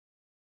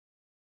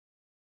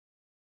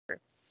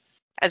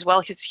as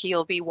well as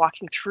he'll be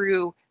walking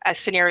through a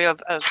scenario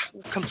of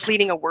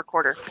completing a work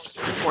order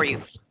for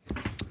you.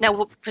 Now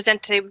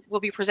we'll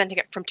be presenting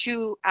it from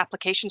two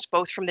applications,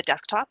 both from the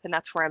desktop, and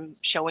that's where I'm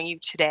showing you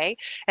today.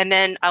 And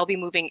then I'll be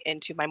moving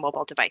into my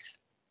mobile device.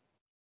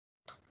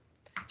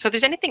 So if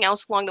there's anything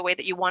else along the way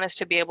that you want us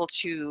to be able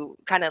to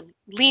kind of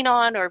lean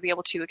on or be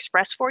able to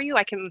express for you,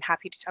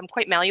 I'm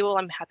quite malleable.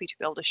 I'm happy to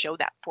be able to show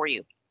that for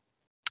you.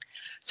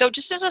 So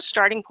just as a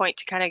starting point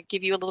to kind of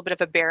give you a little bit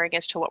of a bearing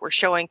as to what we're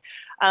showing,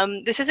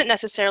 this isn't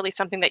necessarily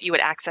something that you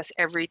would access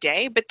every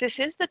day, but this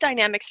is the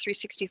Dynamics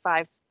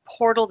 365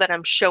 portal that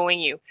I'm showing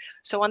you.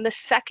 So on the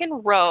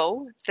second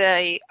row,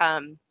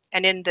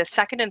 and in the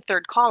second and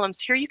third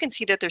columns, here you can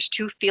see that there's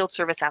two field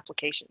service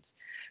applications.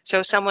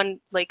 So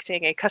someone like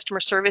saying a customer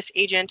service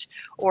agent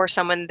or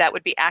someone that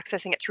would be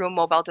accessing it through a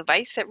mobile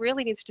device that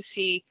really needs to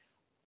see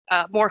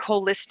a more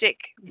holistic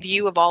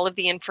view of all of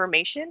the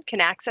information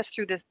can access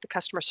through the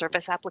customer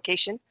service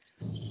application.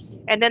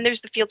 And then there's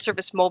the field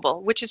service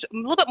mobile, which is a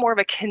little bit more of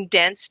a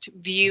condensed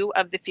view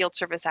of the field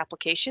service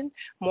application,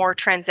 more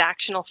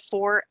transactional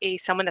for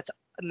someone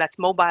that's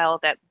mobile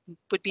that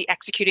would be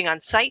executing on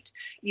site,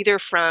 either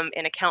from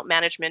an account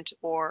management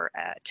or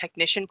a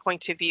technician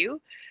point of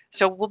view.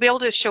 So we'll be able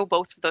to show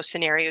both of those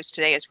scenarios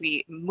today as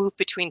we move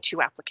between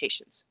two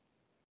applications.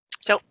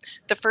 So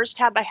the first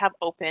tab I have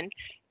open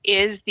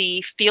is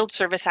the field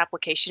service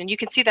application, and you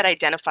can see that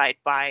identified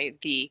by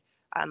the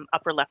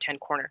upper left-hand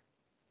corner.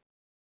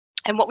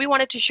 And what we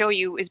wanted to show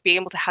you is being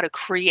able to how to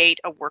create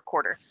a work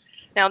order.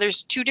 Now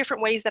there's two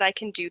different ways that I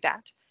can do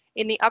that.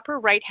 In the upper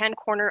right-hand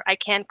corner, I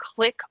can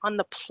click on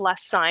the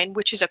plus sign,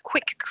 which is a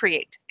quick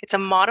create. It's a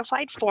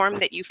modified form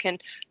that you can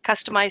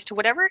customize to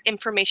whatever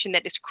information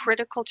that is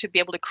critical to be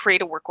able to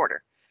create a work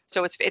order.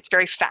 So it's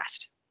very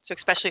fast. So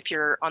especially if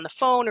you're on the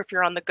phone or if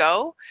you're on the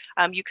go,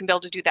 you can be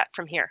able to do that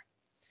from here.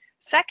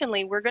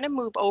 Secondly, we're going to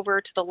move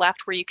over to the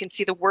left where you can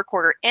see the work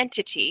order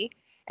entity.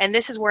 And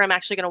this is where I'm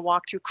actually going to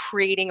walk through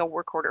creating a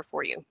work order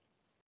for you.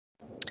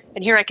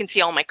 And here I can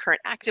see all my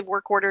current active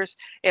work orders,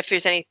 if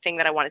there's anything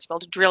that I wanted to be able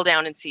to drill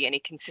down and see any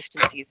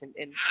consistencies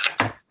in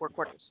work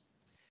orders.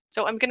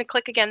 So I'm going to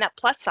click again that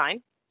plus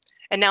sign.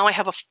 And now I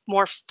have a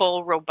more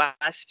full,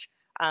 robust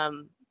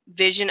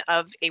vision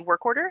of a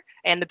work order,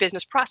 and the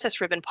business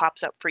process ribbon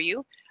pops up for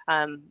you.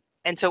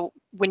 And so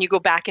when you go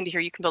back into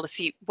here, you can be able to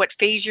see what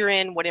phase you're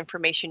in, what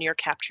information you're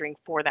capturing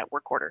for that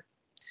work order.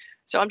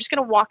 So I'm just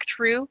going to walk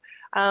through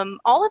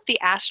all of the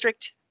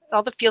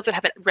all the fields that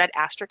have a red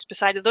asterisk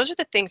beside it. Those are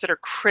the things that are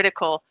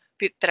critical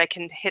that I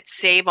can hit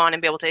save on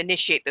and be able to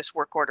initiate this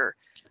work order.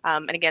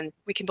 And again,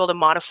 we can be able to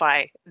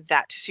modify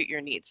that to suit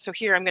your needs. So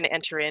here I'm going to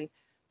enter in,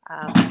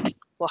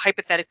 we'll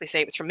hypothetically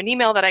say it was from an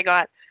email that I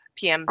got,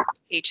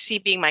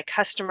 PMHC being my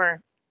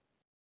customer.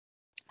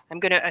 I'm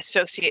going to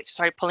associate, so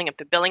sorry, pulling up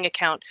the billing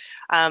account.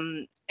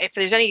 If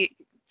there's any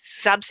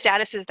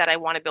sub-statuses that I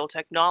want to be able to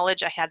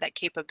acknowledge, I had that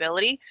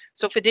capability.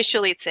 So if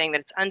initially it's saying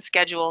that it's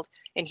unscheduled,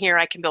 and here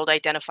I can be able to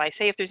identify,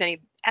 say if there's any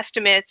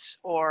estimates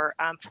or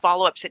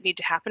follow-ups that need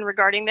to happen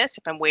regarding this,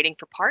 if I'm waiting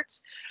for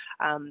parts,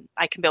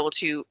 I can be able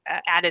to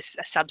add a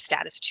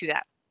sub-status to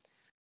that.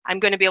 I'm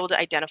going to be able to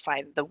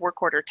identify the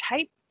work order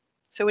type.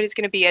 So it is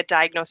going to be a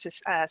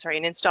diagnosis,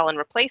 an install and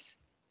replace,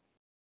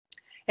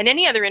 and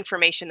any other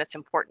information that's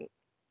important.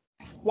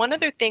 One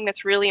other thing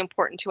that's really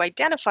important to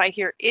identify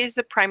here is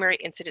the primary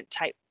incident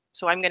type.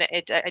 So I'm going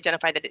to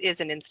identify that it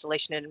is an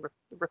installation and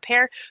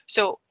repair.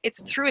 So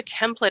it's through a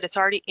template, it's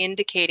already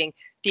indicating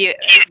the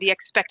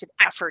expected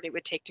effort it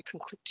would take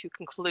to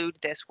conclude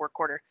this work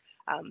order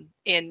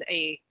in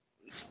a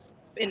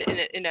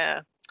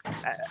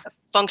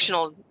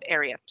functional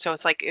area. So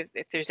it's like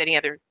if there's any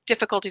other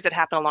difficulties that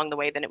happen along the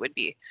way, then it would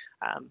be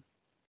a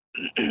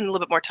little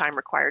bit more time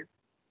required.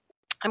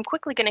 I'm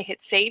quickly going to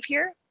hit save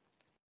here.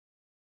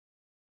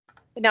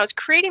 And now it's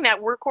creating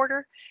that work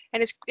order,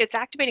 and it's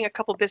activating a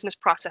couple business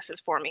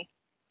processes for me.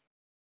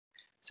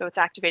 So it's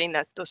activating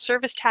those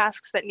service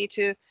tasks that need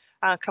to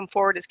come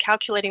forward, is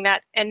calculating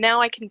that. And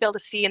now I can be able to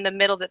see in the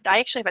middle that I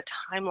actually have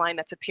a timeline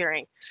that's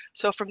appearing.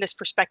 So from this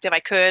perspective, I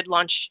could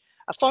launch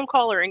a phone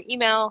call or an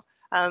email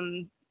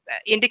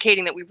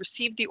indicating that we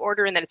received the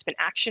order and that it's been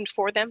actioned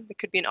for them. It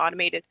could be an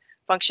automated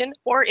function.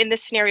 Or in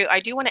this scenario,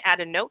 I do want to add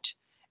a note,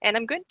 and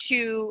I'm going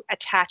to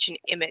attach an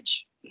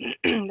image,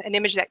 an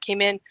image that came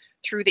in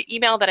through the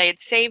email that I had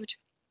saved.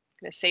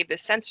 I'm going to save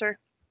this sensor.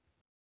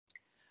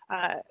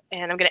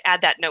 And I'm going to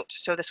add that note.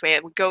 So this way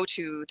it would go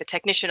to the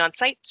technician on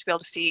site to be able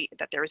to see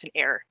that there is an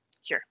error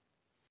here.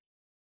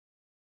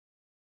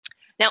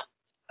 Now,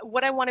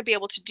 what I want to be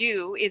able to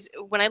do is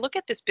when I look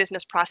at this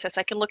business process,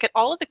 I can look at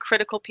all of the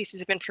critical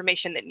pieces of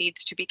information that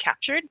needs to be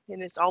captured,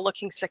 and it's all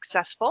looking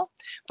successful.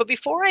 But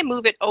before I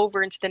move it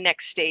over into the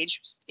next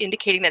stage,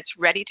 indicating that it's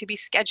ready to be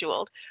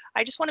scheduled,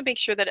 I just want to make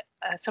sure that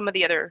some of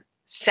the other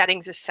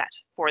settings is set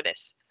for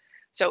this.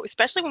 So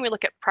especially when we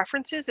look at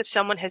preferences, if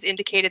someone has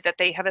indicated that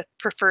they have a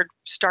preferred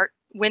start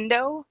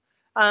window,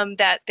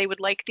 that they would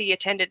like the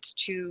attendant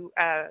to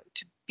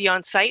be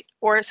on site,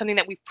 or something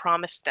that we've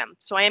promised them.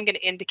 So I am going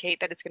to indicate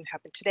that it's going to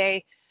happen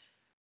today.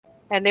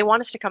 And they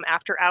want us to come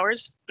after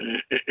hours.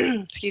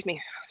 Excuse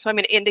me. So I'm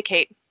going to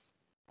indicate,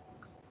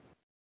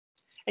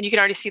 and you can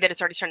already see that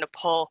it's already starting to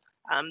pull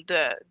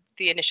the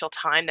initial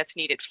time that's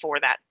needed for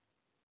that.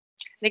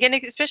 And again,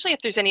 especially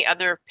if there's any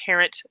other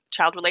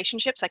parent-child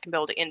relationships, I can be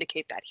able to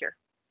indicate that here.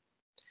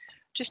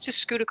 Just to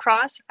scoot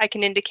across, I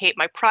can indicate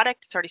my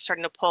product. It's already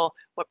starting to pull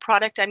what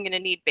product I'm going to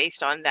need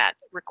based on that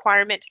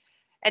requirement.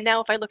 And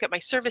now if I look at my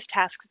service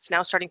tasks, it's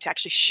now starting to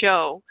actually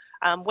show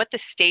what the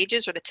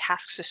stages or the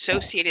tasks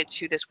associated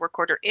to this work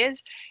order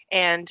is,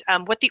 and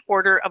what the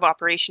order of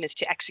operation is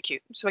to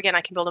execute. So again,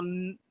 I can be able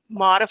to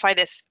modify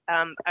this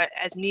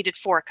as needed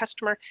for a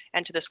customer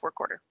and to this work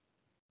order.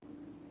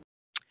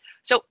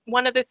 So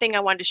one other thing I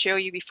wanted to show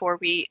you before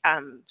we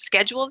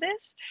schedule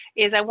this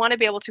is I want to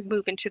be able to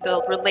move into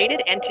the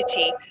related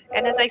entity.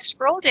 And as I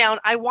scroll down,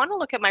 I want to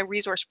look at my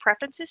resource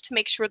preferences to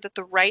make sure that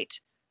the right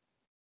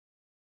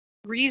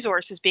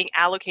resource is being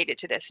allocated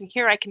to this. And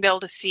here I can be able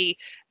to see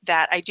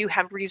that I do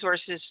have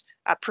resources,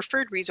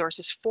 preferred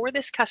resources for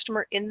this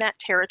customer in that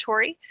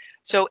territory.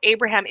 So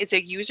Abraham is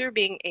a user,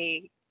 being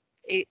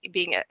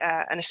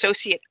an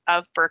associate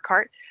of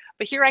Burkhart.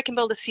 But here I can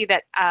be able to see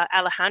that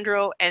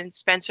Alejandro and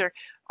Spencer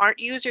aren't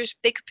users.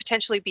 They could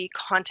potentially be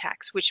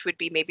contacts, which would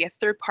be maybe a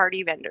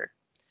third-party vendor.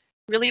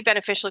 Really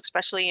beneficial,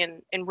 especially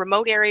in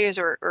remote areas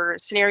or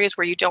scenarios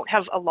where you don't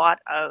have a lot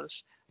of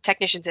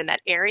technicians in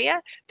that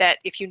area, that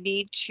if you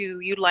need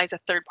to utilize a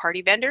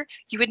third-party vendor,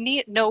 you would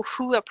know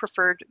who a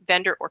preferred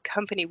vendor or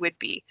company would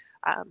be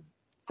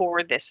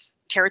for this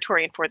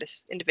territory and for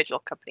this individual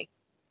company.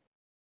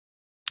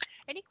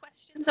 Any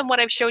questions on what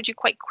I've showed you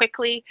quite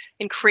quickly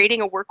in creating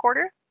a work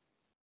order?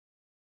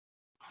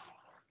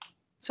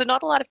 So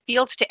not a lot of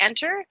fields to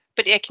enter,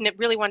 but I can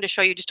really wanted to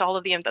show you just all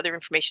of the other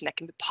information that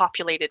can be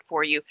populated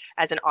for you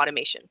as an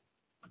automation.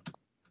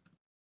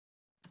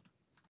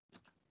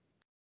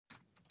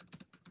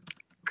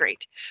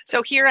 Great.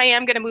 So here I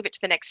am going to move it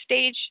to the next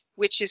stage,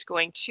 which is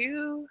going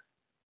to,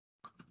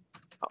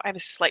 oh, I have a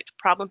slight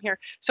problem here.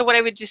 So what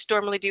I would just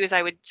normally do is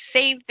I would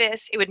save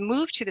this, it would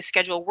move to the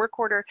schedule work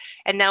order,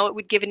 and now it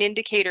would give an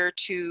indicator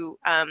to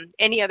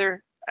any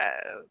other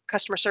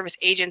customer service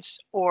agents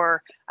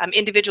or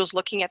individuals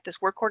looking at this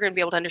work order and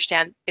be able to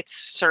understand its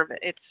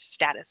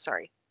status,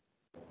 sorry.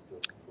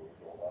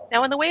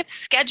 Now in the way of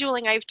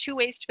scheduling, I have two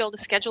ways to be able to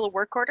schedule a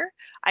work order.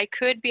 I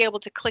could be able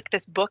to click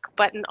this book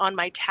button on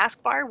my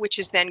taskbar, which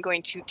is then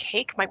going to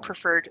take my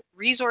preferred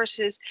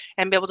resources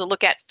and be able to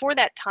look at for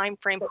that time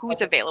frame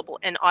who's available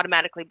and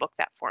automatically book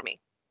that for me.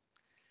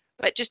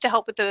 But just to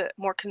help with the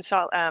more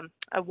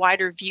a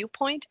wider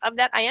viewpoint of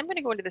that, I am going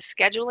to go into the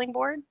scheduling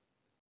board.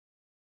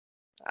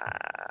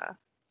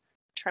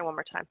 Try one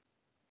more time.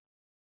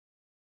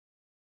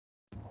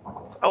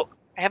 Oh,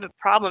 I have a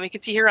problem. You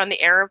can see here on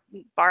the error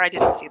bar, I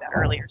didn't see that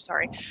earlier,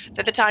 sorry,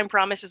 that the time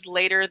promise is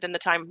later than the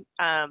time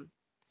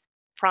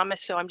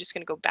promise. So I'm just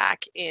going to go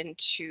back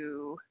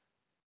into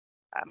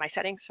my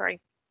settings, sorry.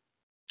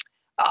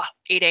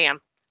 8 a.m.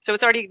 So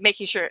it's already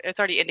making sure, it's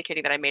already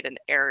indicating that I made an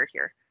error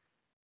here.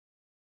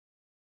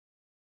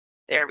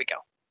 There we go.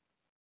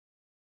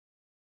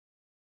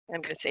 I'm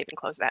going to save and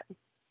close that.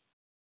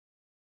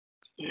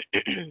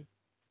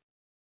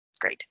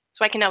 Great.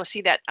 So I can now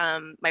see that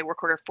my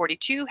work order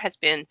 42 has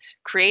been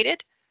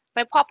created.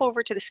 If I pop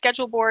over to the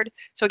schedule board,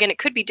 so again, it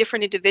could be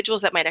different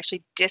individuals that might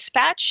actually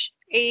dispatch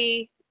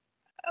a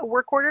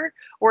work order,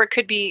 or it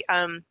could be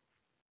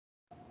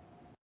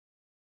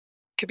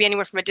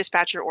anywhere from a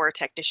dispatcher or a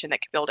technician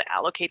that could be able to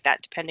allocate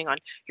that depending on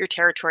your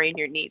territory and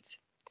your needs.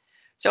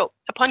 So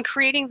upon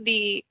creating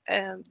the,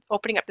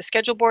 opening up the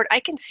schedule board, I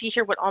can see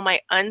here what all my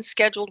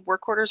unscheduled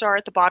work orders are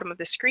at the bottom of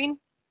the screen,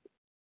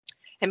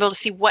 and be able to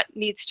see what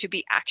needs to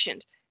be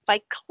actioned. If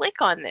I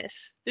click on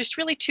this, there's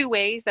really two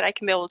ways that I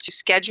can be able to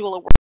schedule a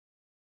work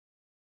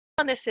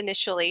on this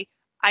initially.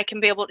 I can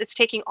be able, it's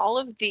taking all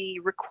of the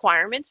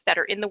requirements that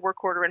are in the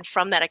work order and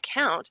from that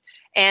account,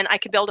 and I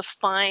could be able to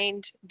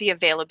find the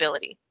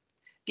availability.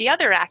 The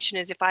other action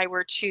is if I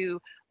were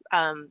to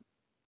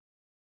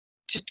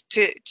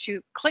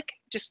click,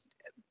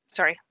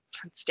 sorry,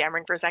 I'm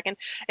stammering for a second.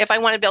 If I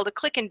want to be able to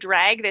click and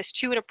drag this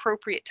to an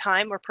appropriate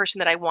time or person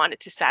that I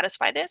wanted to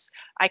satisfy this,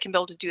 I can be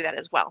able to do that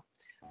as well.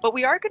 But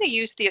we are going to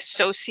use the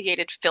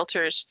associated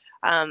filters,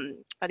 the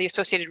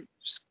associated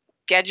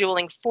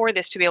scheduling for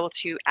this to be able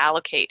to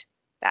allocate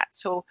that.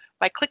 So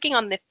by clicking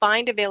on the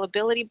Find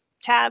Availability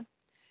tab,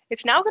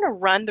 it's now going to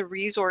run the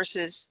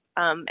resources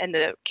and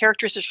the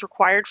characteristics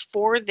required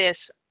for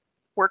this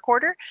work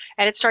order,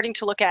 and it's starting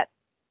to look at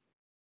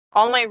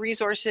all my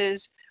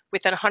resources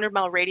within a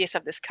 100-mile radius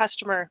of this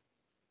customer,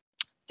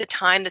 the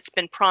time that's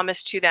been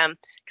promised to them,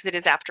 because it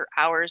is after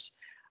hours.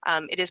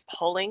 It is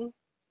pulling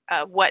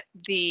what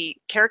the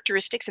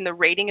characteristics and the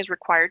rating is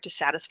required to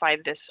satisfy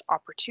this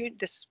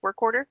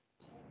work order,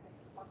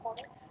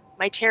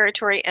 my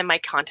territory, and my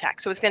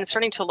contact. So it's then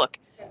starting to look.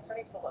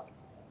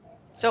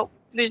 So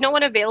there's no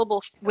one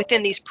available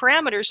within these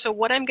parameters. So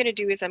what I'm going to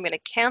do is I'm going to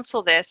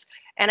cancel this,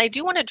 and I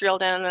do want to drill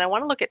down and I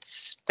want to look at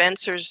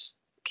Spencer's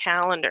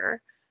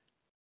calendar.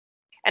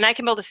 And I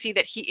can be able to see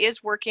that he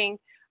is working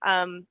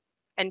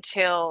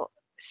until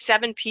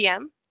 7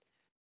 p.m.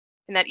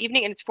 in that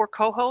evening, and it's for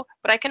Coho,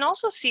 but I can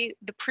also see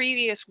the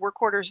previous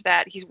work orders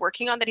that he's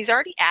working on that he's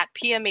already at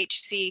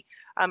PMHC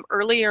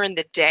earlier in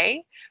the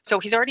day. So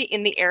he's already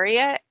in the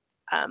area.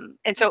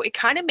 And so it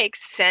kind of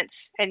makes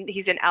sense, and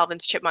he's in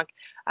Alvin's Chipmunk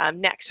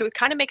next. So it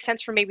kind of makes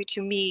sense for maybe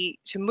to me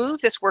to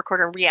move this work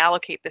order and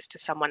reallocate this to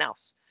someone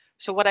else.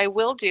 So what I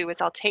will do is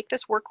I'll take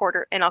this work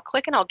order and I'll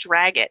click and I'll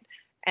drag it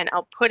and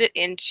I'll put it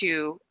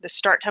into the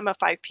start time of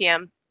 5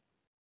 p.m.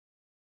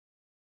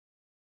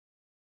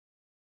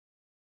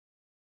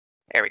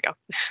 There we go.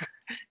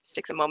 Just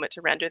takes a moment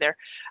to render there.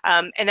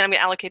 And then I'm going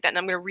to allocate that, and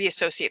I'm going to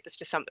reassign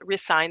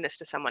this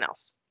to someone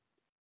else.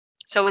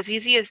 So as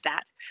easy as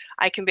that,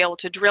 I can be able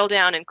to drill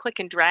down and click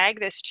and drag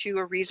this to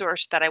a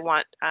resource that I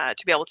want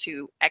to be able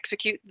to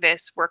execute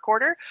this work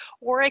order,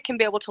 or I can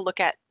be able to look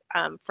at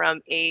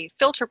from a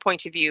filter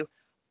point of view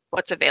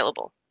what's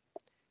available.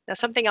 Now,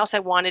 something else I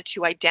wanted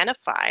to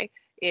identify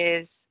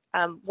is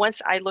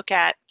once I look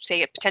at,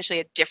 say,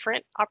 potentially a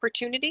different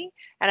opportunity,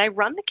 and I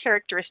run the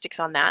characteristics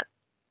on that.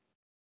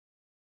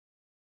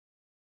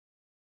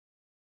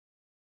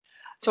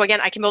 So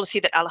again, I can be able to see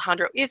that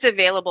Alejandro is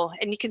available,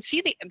 and you can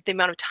see the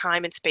amount of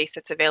time and space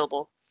that's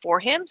available for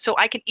him. So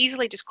I can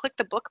easily just click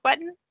the book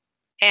button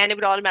and it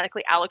would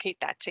automatically allocate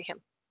that to him.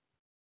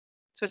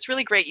 So it's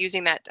really great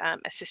using that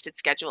assisted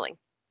scheduling.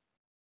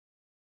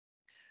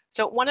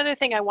 So one other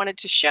thing I wanted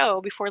to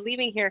show before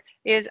leaving here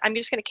is I'm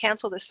just going to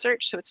cancel this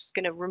search. So it's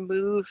going to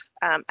remove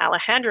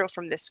Alejandro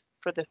from this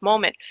for the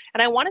moment.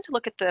 And I wanted to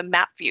look at the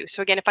map view.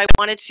 So again, if I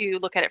wanted to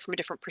look at it from a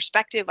different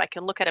perspective, I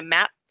can look at a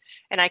map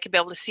and I could be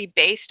able to see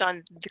based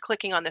on the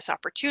clicking on this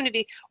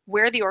opportunity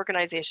where the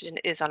organization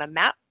is on a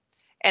map.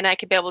 And I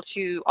could be able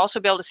to also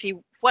be able to see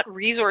what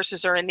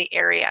resources are in the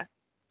area.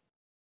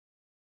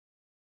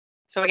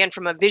 So again,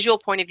 from a visual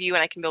point of view,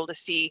 and I can be able to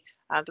see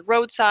the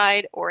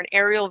roadside or an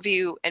aerial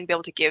view and be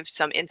able to give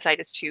some insight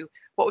as to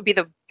what would be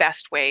the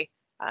best way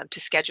to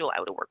schedule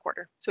out a work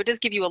order. So it does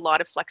give you a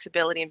lot of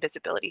flexibility and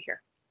visibility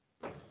here.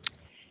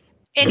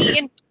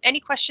 Any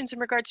questions in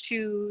regards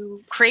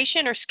to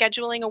creation or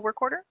scheduling a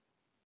work order?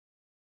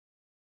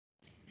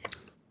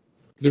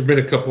 There've been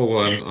a couple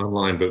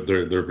online, but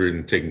they're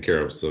being taken care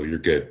of, so you're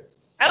good.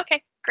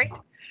 Okay, great.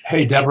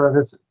 Hey, Deborah,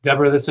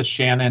 this is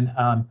Shannon.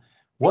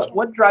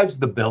 What drives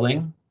the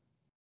billing?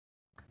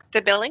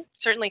 The billing,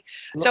 certainly.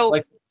 So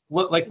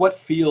like what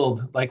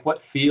field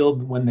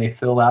when they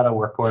fill out a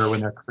work order,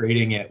 when they're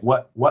creating it,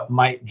 what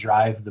might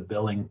drive the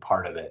billing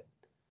part of it?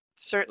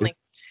 Certainly.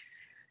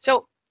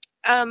 So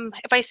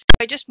if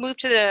I just move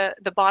to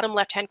the bottom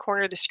left-hand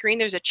corner of the screen,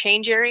 there's a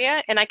change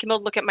area, and I can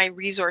look at my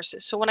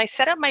resources. So when I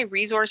set up my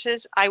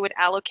resources, I would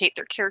allocate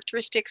their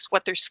characteristics,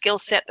 what their skill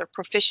set, their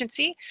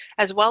proficiency,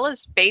 as well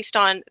as based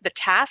on the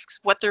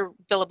tasks, what their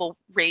billable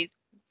rate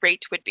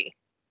would be.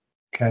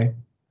 Okay.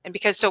 And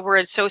because so we're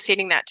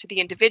associating that to the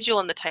individual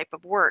and the type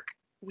of work,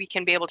 we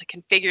can be able to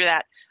configure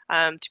that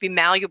to be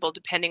malleable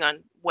depending on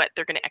what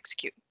they're going to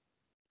execute.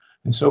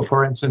 And so,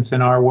 for instance,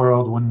 in our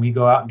world, when we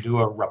go out and do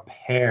a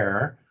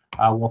repair,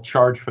 we'll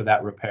charge for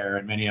that repair.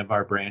 In many of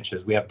our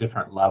branches, we have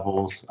different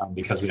levels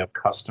because we have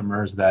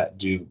customers that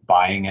do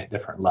buying at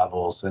different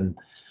levels, and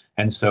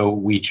so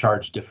we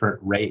charge different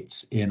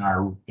rates in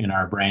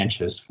our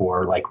branches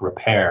for like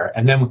repair.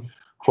 And then,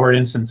 for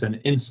instance,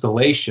 an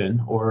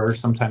installation, or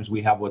sometimes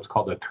we have what's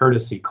called a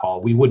courtesy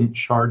call. We wouldn't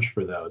charge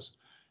for those.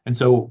 And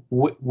so,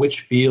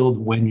 which field,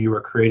 when you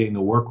were creating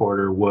the work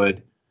order,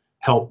 would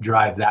help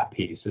drive that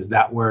piece? Is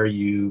that where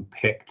you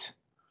picked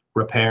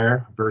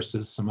repair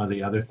versus some of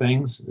the other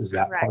things? Is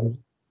that right? Part of it?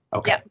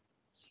 Okay.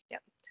 Yeah.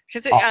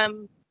 Because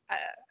awesome.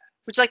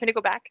 Would you like me to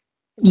go back?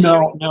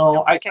 No.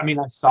 Okay. I mean,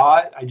 I saw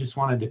it. I just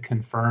wanted to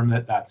confirm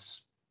that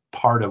that's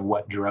part of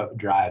what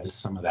drives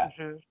some of that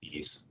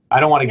piece. I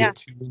don't want to get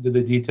too into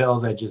the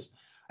details. I just,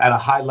 at a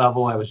high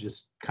level, I was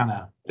just kind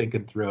of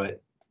thinking through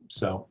it.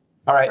 So,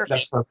 all right,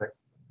 that's perfect.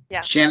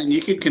 Yeah. Shannon,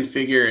 you can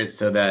configure it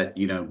so that,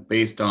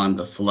 based on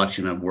the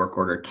selection of work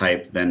order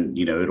type, then,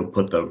 it'll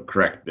put the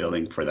correct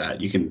billing for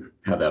that. You can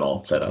have that all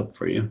set up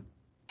for you.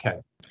 Okay.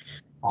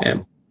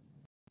 Awesome.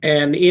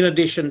 And in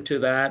addition to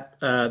that,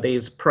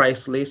 there's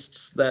price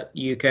lists that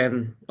you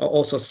can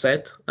also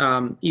set.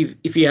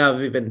 If you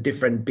have even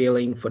different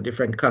billing for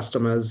different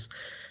customers,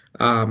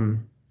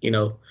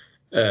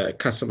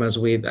 customers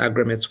with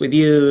agreements with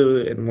you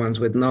and ones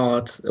with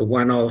not,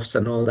 one-offs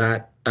and all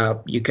that,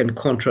 you can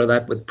control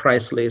that with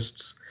price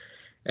lists.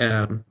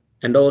 And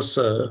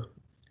also,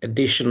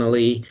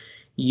 additionally,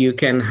 you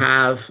can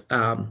have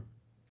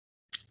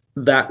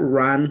that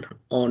run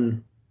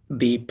on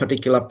the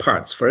particular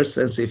parts. For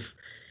instance, if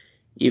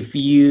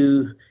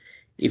you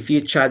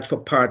charge for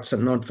parts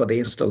and not for the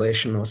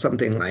installation or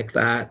something like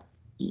that,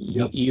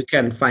 you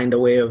can find a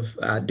way of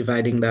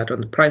dividing that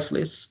on the price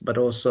list, but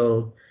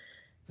also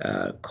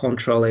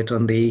control it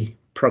on the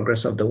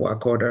progress of the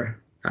work order.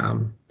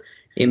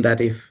 In that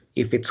if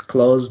it's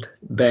closed,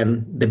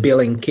 then the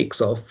billing kicks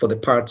off for the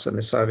parts and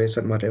the service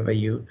and whatever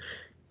you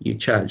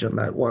charge on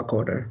that work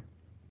order.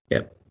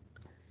 Yep.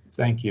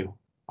 Thank you.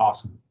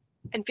 Awesome.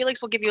 And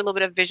Felix will give you a little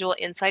bit of visual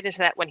insight into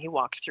that when he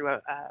walks through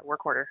a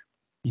work order.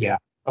 Yeah.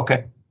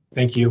 Okay.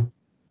 Thank you.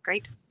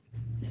 Great.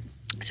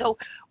 So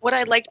what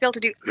I'd like to be able to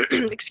do,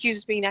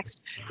 excuse me,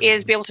 next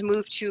is be able to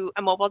move to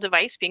a mobile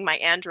device, being my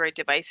Android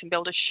device, and be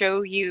able to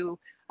show you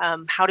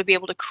how to be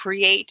able to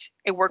create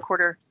a work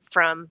order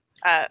from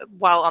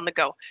while on the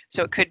go.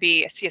 So it could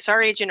be a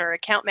CSR agent or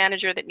account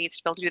manager that needs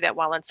to be able to do that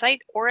while on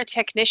site, or a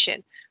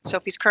technician. So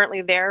if he's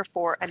currently there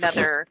for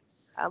another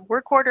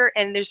work order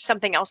and there's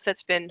something else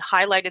that's been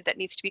highlighted that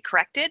needs to be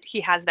corrected, he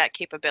has that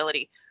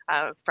capability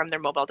from their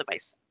mobile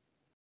device.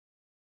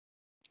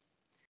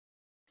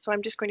 So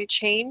I'm just going to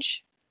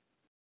change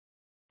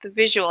the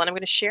visual and I'm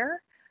going to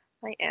share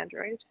my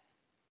Android.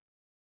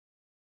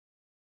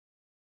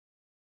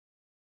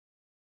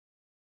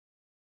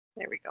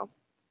 There we go.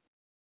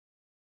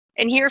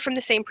 And here from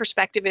the same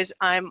perspective is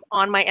I'm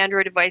on my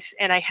Android device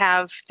and I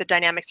have the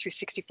Dynamics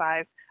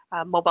 365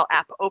 mobile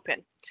app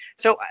open.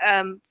 So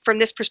from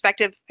this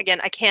perspective,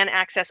 again, I can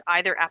access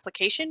either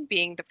application,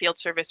 being the field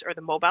service or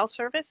the mobile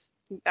service.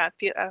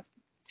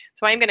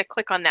 So I'm going to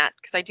click on that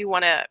because I do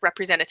want to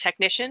represent a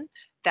technician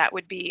that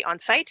would be on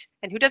site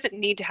and who doesn't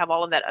need to have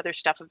all of that other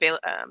stuff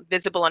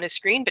visible on his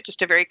screen, but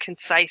just a very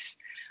concise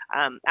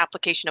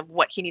application of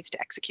what he needs to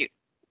execute.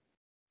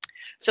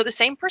 So the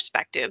same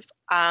perspective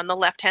on the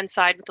left-hand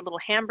side with the little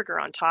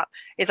hamburger on top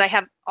is I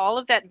have all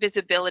of that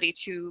visibility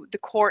to the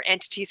core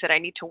entities that I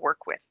need to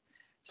work with.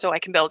 So I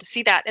can be able to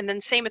see that. And then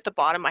same at the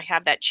bottom, I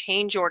have that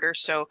change order.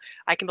 So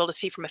I can be able to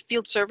see from a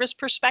field service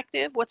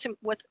perspective,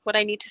 what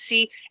I need to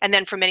see. And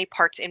then from any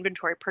parts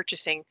inventory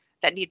purchasing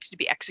that needs to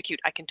be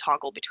executed, I can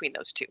toggle between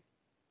those two.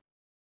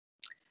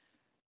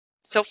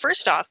 So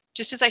first off,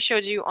 just as I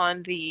showed you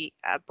on the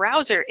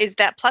browser, is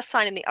that plus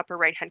sign in the upper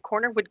right-hand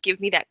corner would give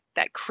me that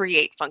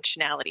create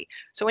functionality.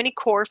 So any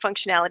core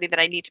functionality that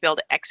I need to be able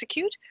to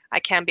execute, I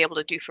can be able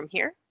to do from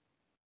here,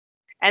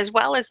 as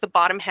well as the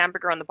bottom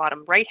hamburger on the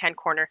bottom right-hand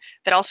corner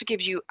that also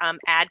gives you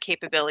add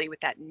capability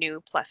with that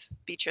new plus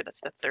feature.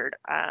 That's the third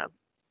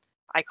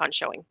icon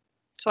showing.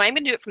 So I'm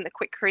going to do it from the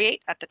quick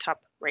create at the top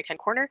right-hand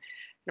corner.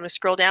 I'm going to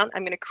scroll down.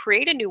 I'm going to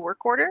create a new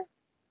work order.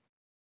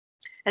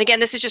 And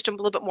again, this is just a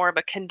little bit more of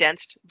a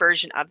condensed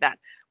version of that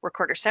work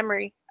order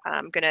summary.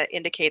 I'm going to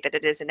indicate that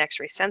it is an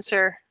X-ray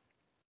sensor.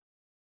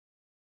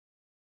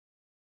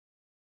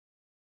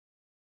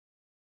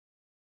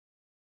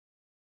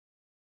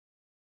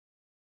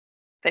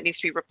 That needs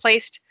to be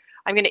replaced.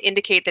 I'm going to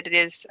indicate that it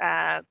is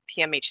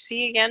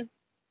PMHC again.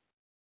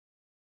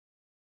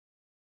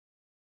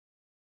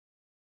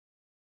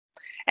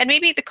 And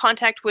maybe the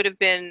contact would have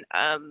been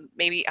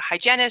maybe a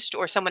hygienist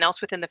or someone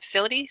else within the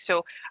facility. So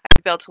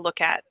I'd be able to look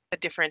at a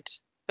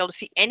different, be able to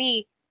see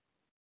any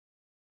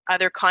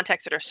other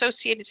contacts that are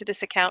associated to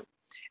this account.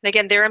 And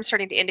again, there I'm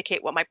starting to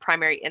indicate what my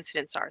primary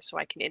incidents are. So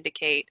I can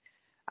indicate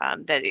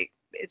that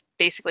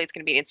basically it's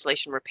going to be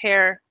installation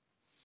repair.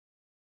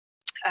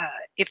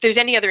 If there's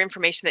any other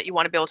information that you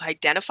want to be able to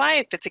identify,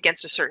 if it's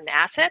against a certain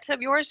asset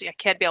of yours, I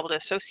can't be able to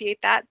associate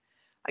that.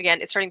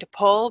 Again, it's starting to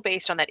pull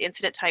based on that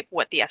incident type,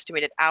 what the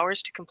estimated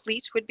hours to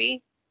complete would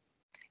be,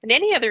 and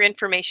any other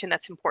information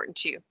that's important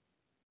to you.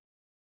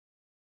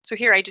 So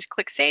here I just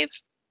click save,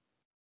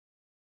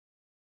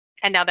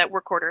 and now that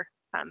work order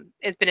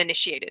has been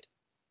initiated.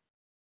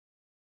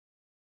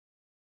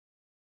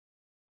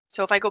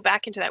 So if I go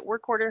back into that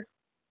work order,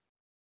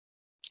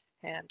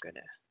 and I'm going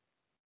to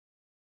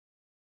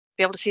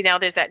be able to see now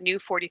there's that new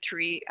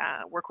 43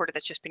 work order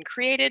that's just been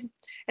created.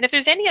 And if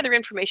there's any other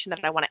information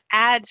that I want to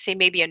add, say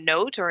maybe a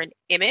note or an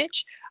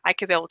image, I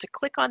could be able to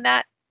click on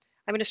that.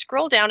 I'm going to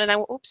scroll down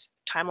and oops,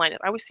 timeline.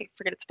 I always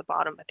forget it's at the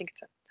bottom. I think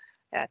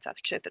it's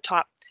actually at the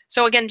top.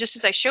 So again, just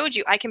as I showed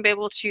you, I can be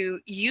able to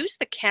use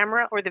the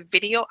camera or the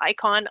video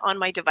icon on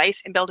my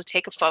device and be able to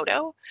take a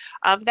photo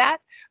of that.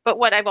 But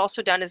what I've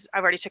also done is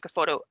I've already took a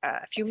photo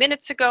a few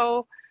minutes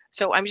ago.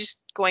 So I'm just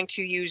going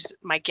to use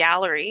my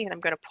gallery and I'm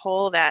going to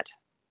pull that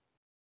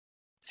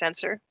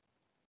sensor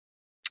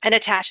and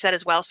attach that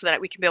as well so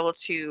that we can be able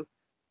to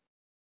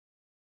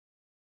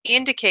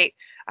indicate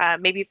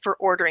maybe for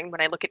ordering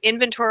when I look at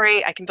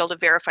inventory, I can be able to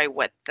verify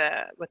what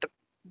the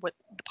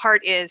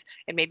part is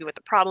and maybe what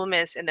the problem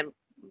is, and then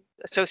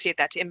associate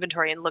that to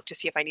inventory and look to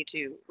see if I need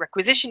to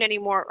requisition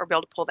anymore or be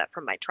able to pull that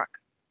from my truck.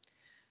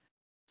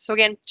 So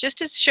again,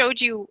 just as showed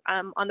you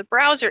on the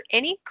browser,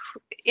 any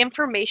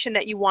information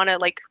that you want to,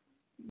 like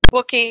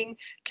booking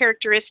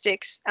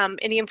characteristics,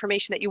 any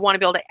information that you want to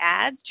be able to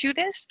add to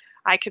this,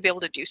 I could be able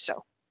to do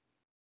so.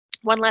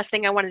 One last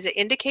thing I wanted to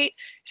indicate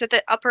is that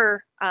the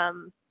upper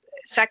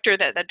sector,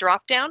 that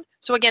drop down.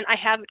 So again, I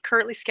have it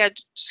currently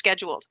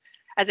scheduled.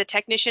 As a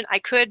technician, I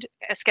could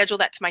schedule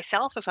that to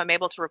myself if I'm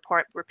able to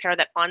repair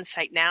that on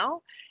site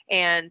now.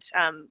 And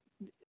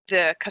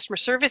the customer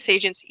service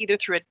agents, either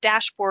through a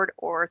dashboard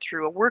or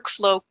through a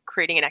workflow,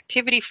 creating an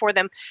activity for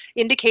them,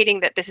 indicating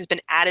that this has been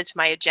added to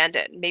my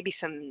agenda and maybe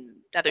some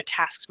other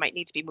tasks might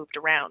need to be moved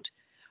around.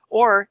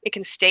 Or it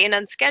can stay in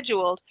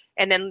unscheduled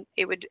and then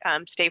it would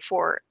stay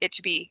for it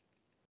to be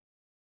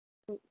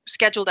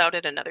scheduled out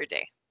at another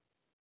day.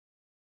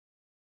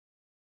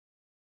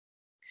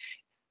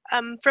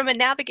 From a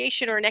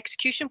navigation or an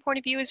execution point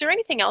of view, is there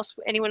anything else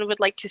anyone would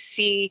like to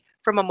see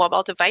from a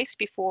mobile device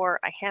before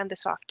I hand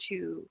this off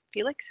to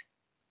Felix?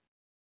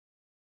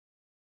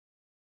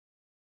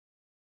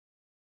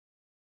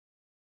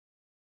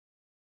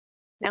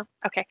 No?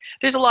 Okay.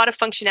 There's a lot of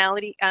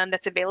functionality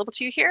that's available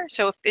to you here.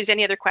 So if there's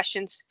any other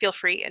questions, feel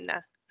free, and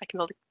I can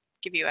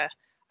give you a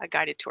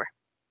guided tour.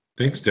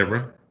 Thanks,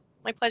 Deborah.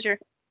 My pleasure.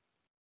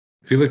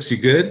 Felix, you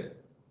good?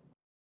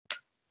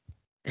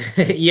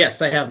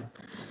 Yes, I am.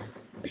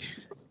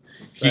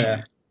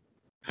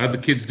 How'd the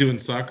kids do in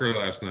soccer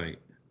last night?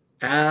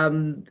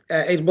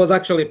 It was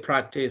actually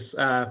practice.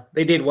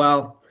 They did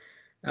well.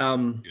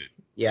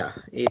 Yeah,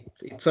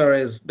 it's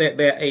always they're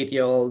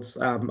 8-year-olds.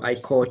 I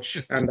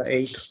coach under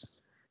 8,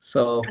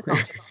 so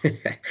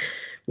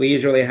we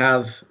usually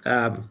have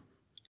an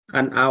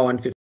hour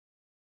and 50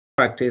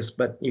 practice,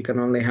 but you can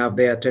only have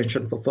their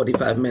attention for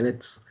 45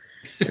 minutes,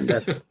 and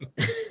that's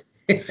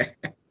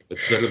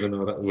That's better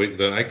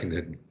than I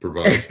can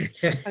provide.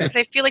 I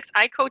say, Felix,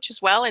 I coach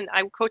as well, and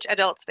I coach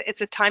adults. It's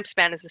the time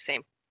span is the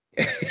same.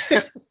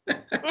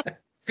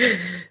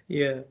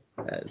 Yeah,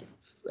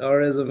 it's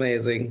always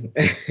amazing.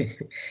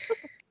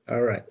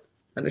 All right,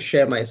 I'm gonna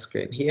share my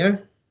screen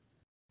here.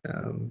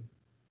 All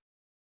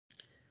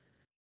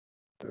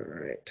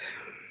right.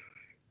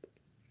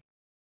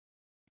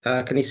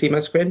 Can you see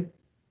my screen?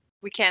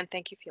 We can.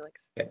 Thank you,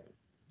 Felix. Okay.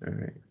 All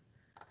right.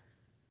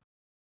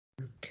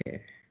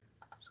 Okay.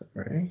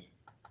 Sorry.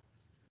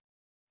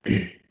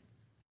 Okay.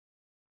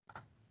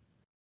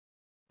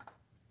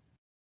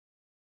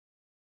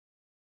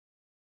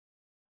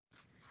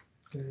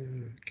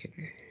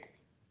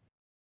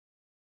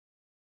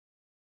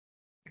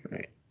 All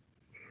right.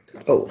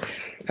 Oh,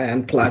 I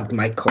unplugged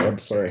my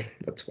cord. Sorry,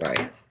 that's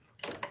why.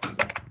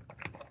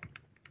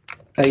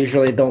 I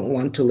usually don't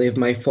want to leave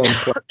my phone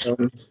plugged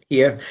on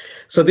here.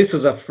 So this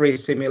is a free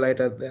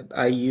simulator that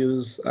I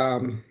use.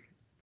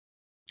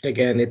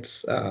 Again,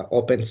 it's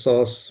open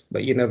source,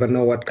 but you never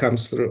know what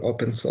comes through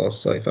open source.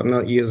 So if I'm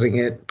not using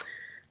it,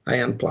 I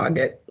unplug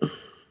it.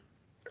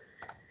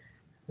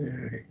 All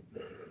right,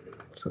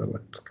 so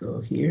let's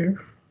go here.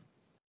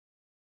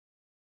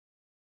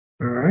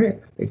 All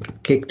right, I think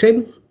it kicked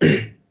in.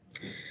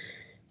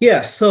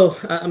 Yeah, so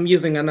I'm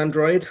using an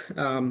Android.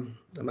 I'm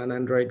an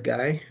Android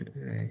guy,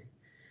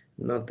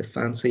 not the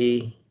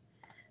fancy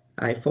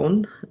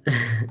iPhone.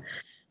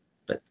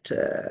 But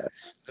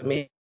let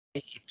me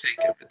take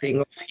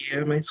everything off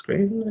here, my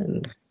screen,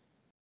 and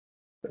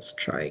let's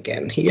try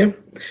again here.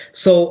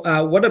 So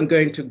what I'm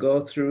going to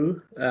go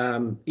through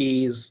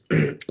is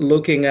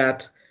looking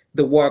at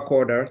the work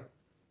order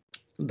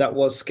that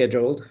was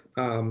scheduled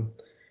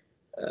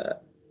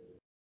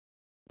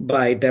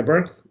by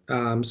Deborah.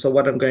 So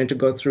what I'm going to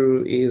go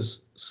through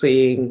is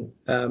seeing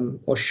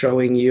or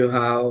showing you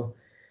how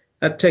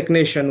a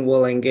technician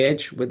will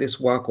engage with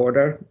this work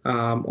order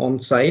on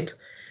site.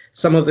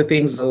 Some of the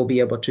things they'll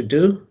be able to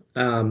do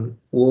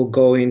will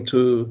go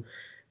into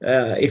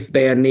if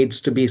there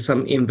needs to be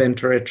some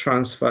inventory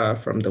transfer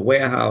from the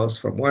warehouse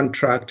from one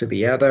truck to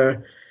the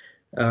other.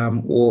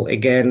 We'll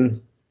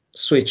again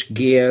switch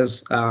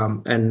gears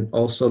and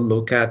also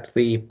look at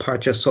the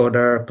purchase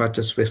order,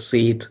 purchase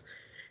receipt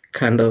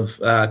kind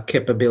of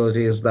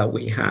capabilities that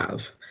we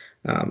have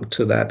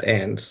to that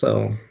end.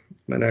 So I'm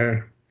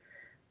gonna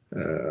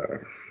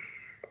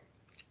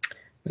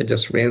I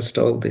just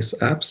reinstalled this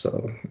app,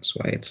 so that's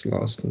why it's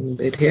lost a little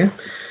bit here.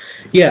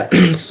 Yeah,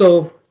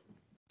 so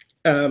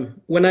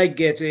when I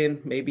get in,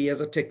 maybe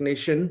as a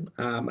technician,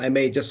 I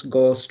may just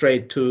go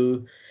straight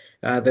to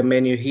the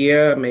menu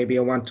here. Maybe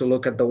I want to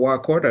look at the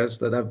work orders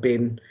that have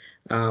been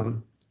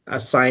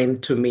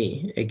assigned to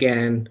me.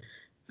 Again,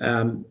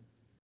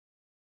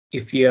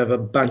 if you have a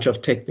bunch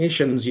of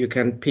technicians, you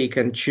can pick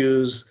and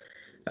choose,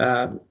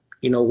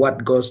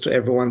 what goes to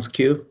everyone's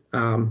queue.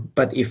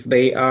 But if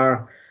they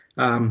are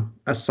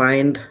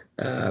assigned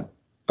a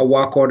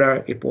work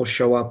order, it will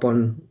show up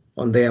on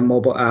their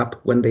mobile app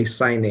when they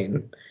sign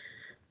in.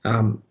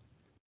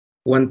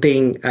 One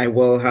thing I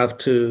will have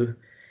to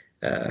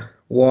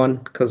warn,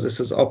 because this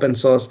is open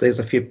source, there's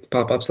a few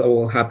pop-ups that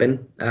will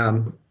happen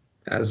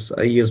as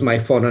I use my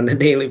phone on a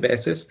daily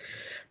basis.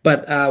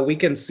 But we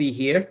can see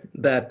here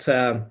that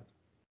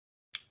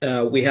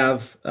we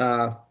have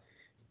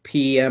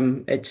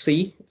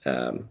PMHC.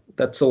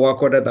 That's the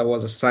work order that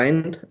was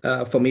assigned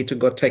for me to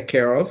go take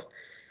care of.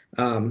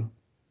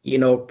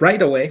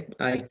 Right away,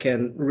 I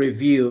can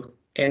review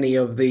any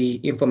of the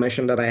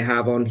information that I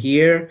have on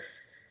here.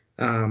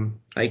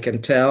 I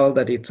can tell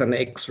that it's an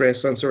X-ray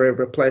sensory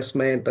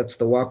replacement. That's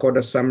the work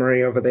order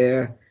summary over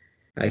there.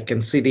 I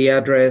can see the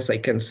address. I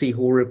can see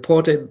who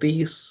reported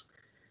these.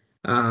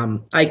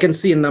 I can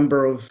see a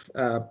number of,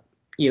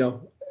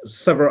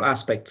 several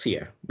aspects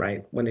here,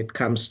 right? When it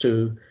comes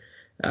to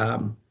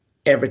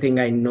everything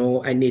I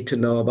need to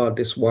know about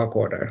this work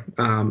order.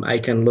 I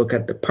can look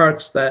at the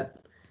parts that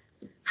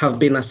have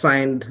been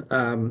assigned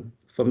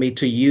for me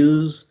to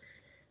use.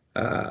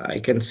 I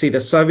can see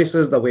the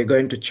services that we're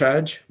going to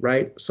charge,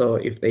 right? So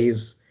if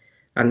there's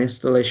an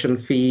installation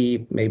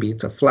fee, maybe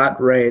it's a flat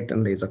rate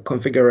and there's a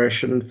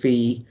configuration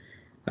fee,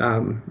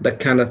 that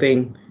kind of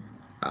thing.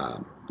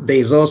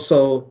 There's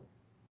also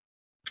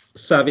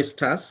service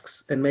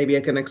tasks, and maybe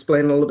I can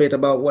explain a little bit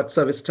about what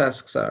service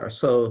tasks are.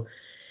 So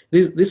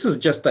this is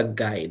just a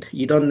guide.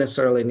 You don't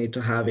necessarily need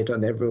to have it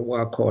on every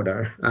work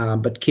order,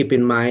 but keep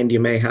in mind you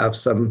may have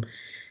some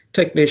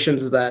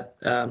technicians that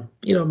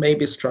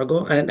maybe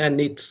struggle, and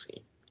it's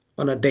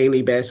on a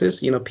daily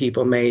basis.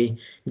 People may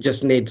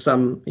just need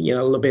some a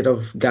little bit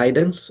of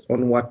guidance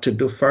on what to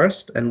do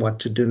first and what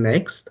to do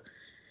next.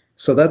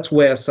 So that's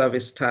where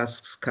service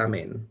tasks come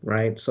in,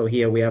 right? So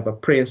here we have a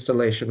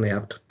pre-installation. They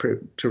have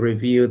to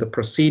review the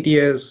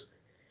procedures,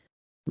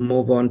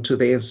 move on to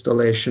the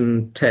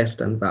installation,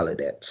 test, and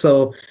validate.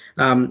 So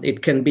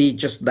it can be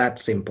just that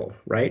simple,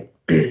 right?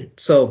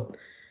 So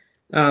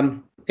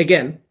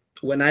again,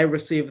 when I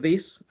receive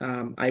these,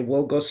 I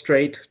will go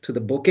straight to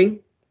the booking.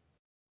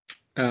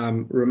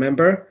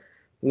 Remember,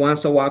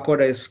 once a work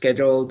order is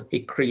scheduled,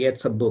 it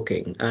creates a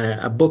booking.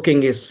 A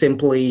booking is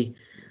simply,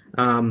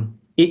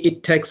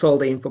 it takes all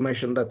the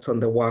information that's on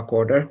the work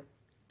order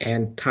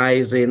and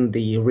ties in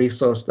the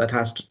resource that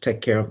has to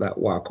take care of that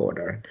work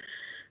order.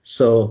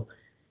 So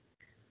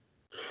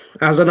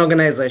as an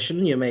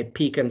organization, you may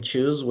pick and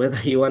choose whether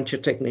you want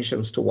your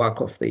technicians to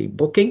work off the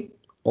booking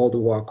or the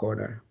work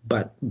order.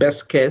 But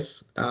best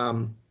case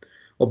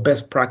or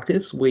best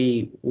practice,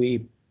 we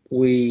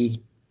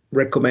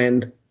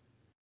recommend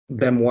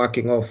them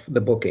working off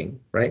the booking,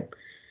 right?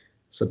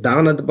 So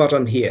down at the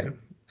bottom here,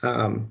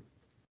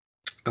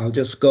 I'll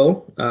just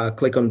go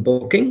click on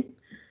booking.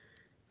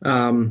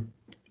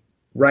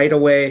 Right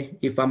away,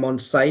 if I'm on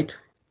site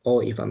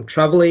or if I'm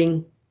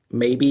traveling,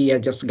 maybe I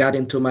just got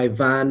into my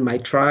van, my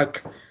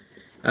truck,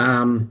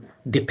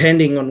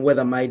 depending on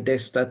whether my day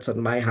starts at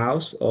my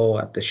house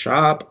or at the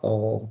shop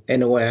or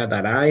anywhere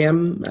that I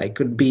am. I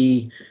could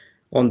be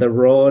on the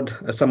road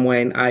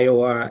somewhere in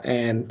Iowa,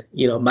 and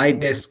my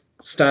day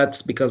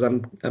starts because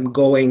I'm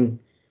going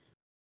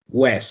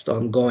west or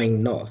I'm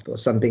going north or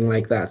something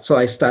like that. So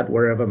I start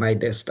wherever my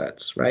day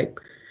starts, right?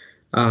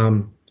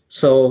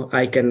 So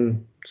I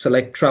can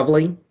select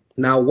traveling.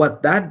 Now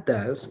what that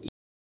does,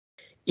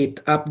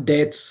 it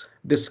updates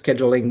the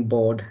scheduling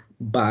board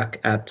back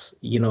at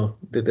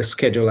the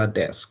scheduler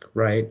desk,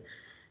 right?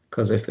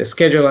 Because if the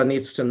scheduler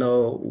needs to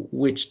know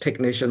which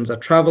technicians are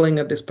traveling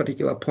at this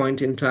particular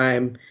point in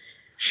time,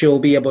 she'll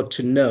be able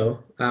to know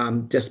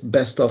just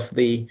based off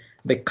the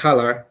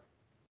color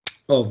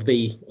of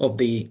the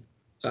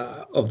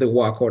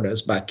work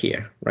orders back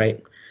here,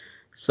 right?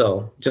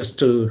 So just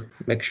to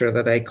make sure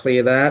that I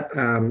clear that,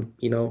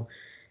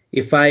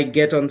 if I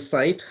get on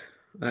site,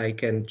 I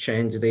can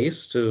change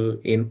this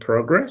to in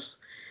progress.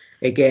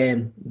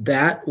 Again,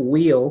 that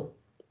will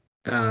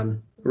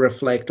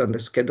reflect on the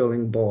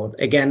scheduling board.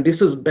 Again,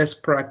 this is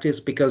best practice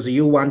because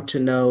you want to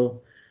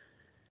know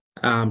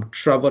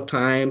travel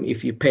time.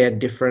 If you pay a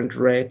different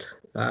rate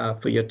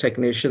for your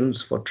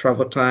technicians for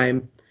travel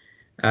time,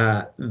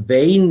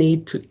 they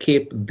need to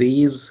keep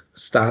these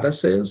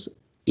statuses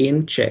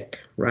in check,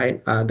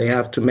 right? They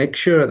have to make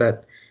sure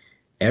that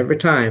every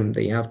time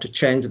they have to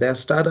change their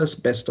status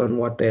based on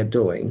what they're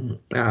doing,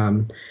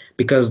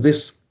 because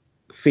this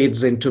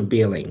feeds into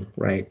billing,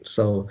 right?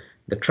 So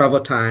the travel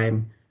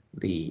time,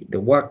 the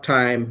work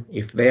time,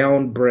 if they're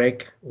on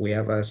break, we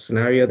have a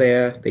scenario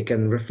there, they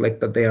can reflect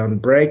that they're on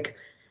break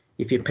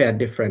if you pay a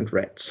different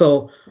rate.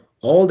 So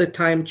all the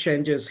time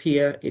changes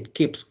here, it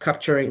keeps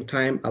capturing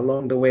time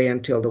along the way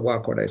until the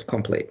work order is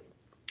complete.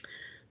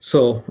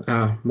 So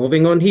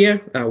moving on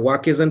here,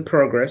 work is in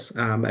progress.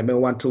 I may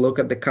want to look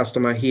at the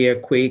customer here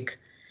quick.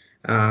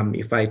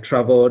 If I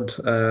traveled,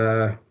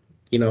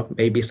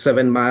 maybe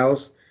 7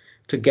 miles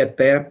to get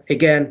there.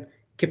 Again,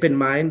 keep in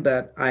mind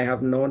that I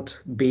have not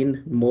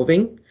been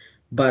moving,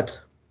 but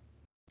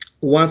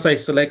once I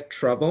select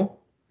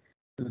travel,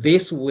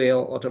 this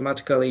will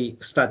automatically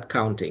start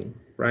counting,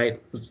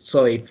 right?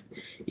 So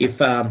if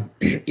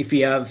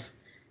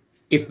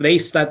they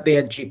start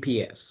their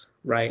GPS,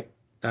 right,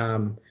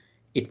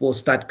 it will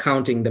start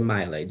counting the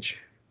mileage.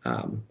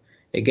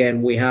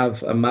 Again, we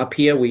have a map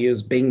here. We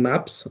use Bing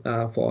Maps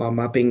for our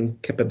mapping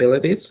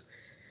capabilities.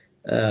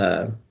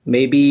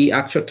 Maybe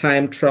actual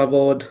time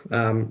traveled,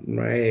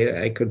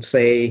 right? I could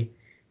say,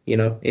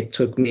 it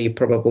took me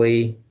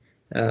probably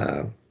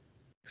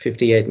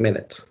 58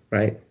 minutes,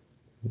 right?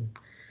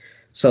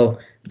 So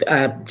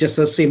just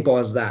as simple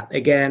as that.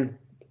 Again,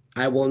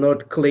 I will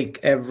not click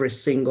every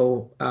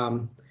single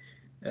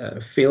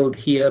field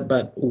here,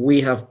 but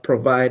we have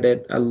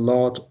provided a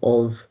lot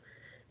of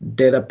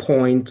data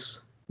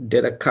points,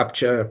 data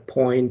capture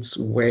points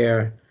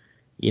where,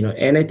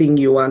 anything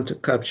you want to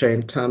capture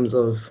in terms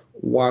of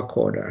work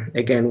order.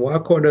 Again,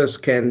 work orders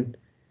can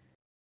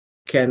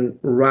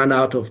run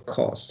out of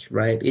cost,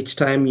 right? Each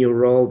time you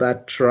roll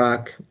that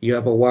truck, you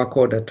have a work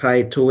order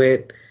tied to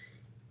it.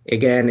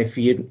 Again, if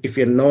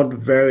you're not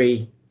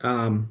very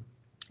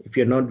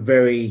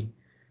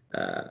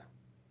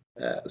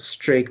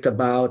strict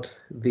about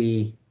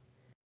the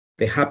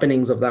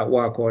happenings of that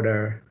work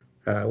order,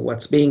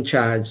 what's being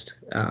charged,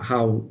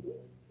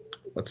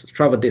 what's the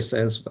travel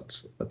distance,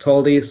 what's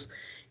all this,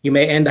 you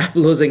may end up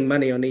losing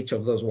money on each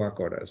of those work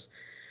orders.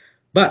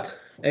 But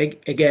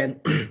again,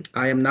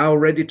 I am now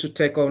ready to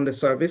take on the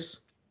service.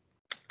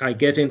 I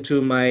get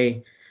into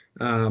my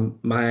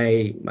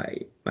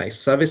my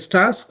service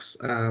tasks.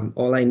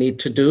 All I need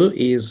to do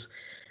is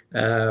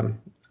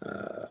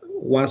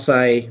once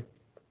I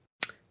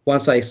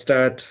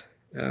start,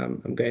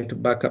 I'm going to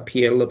back up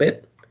here a little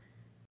bit.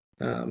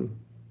 I'm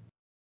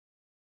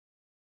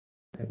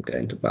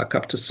going to back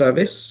up to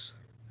service.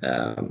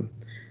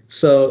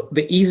 So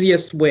the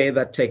easiest way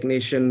that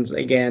technicians,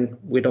 again,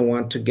 we don't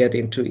want to get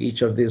into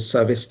each of these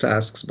service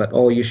tasks, but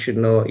all you should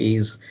know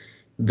is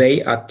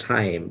they are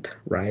timed,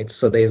 right?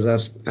 So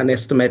there's an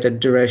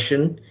estimated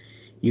duration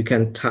you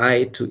can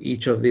tie to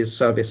each of these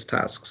service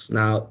tasks.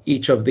 Now,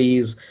 each of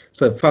these,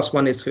 so the first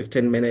one is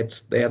 15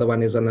 minutes, the other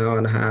one is an hour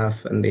and a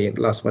half, and the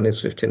last one is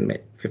 15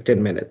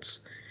 minutes.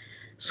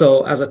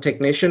 So as a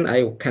technician,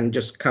 I can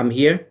just come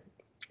here,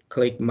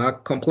 click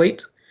mark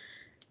complete.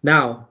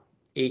 Now,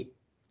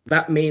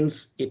 that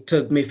means it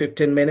took me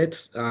 15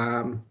 minutes.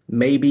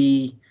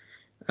 Maybe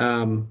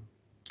keep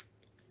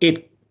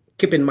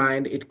in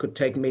mind, it could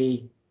take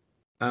me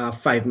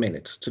 5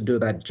 minutes to do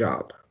that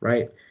job,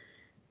 right?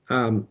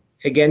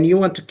 Again, you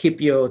want to keep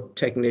your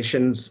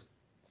technicians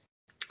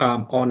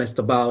honest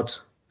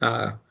about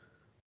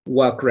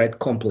work rate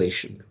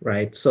completion,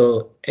 right?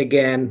 So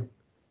again,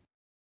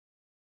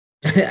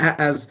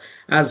 as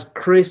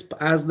crisp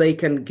as they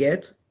can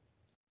get,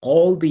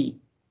 all the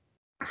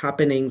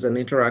happenings and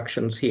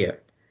interactions here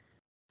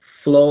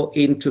flow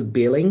into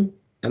billing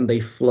and they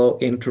flow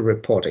into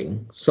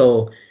reporting.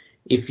 So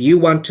if you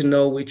want to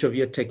know which of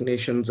your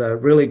technicians are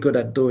really good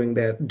at doing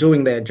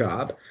their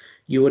job,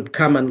 you would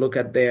come and look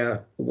at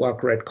their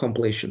work rate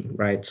completion,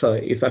 right? So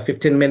if a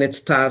 15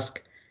 minutes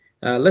task,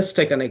 let's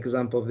take an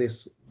example of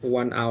this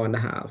 1 hour and a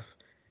half.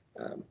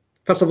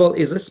 First of all,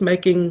 is this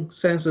making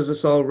sense? Is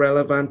this all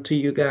relevant to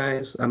you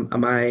guys?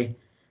 Am I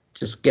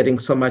just getting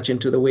so much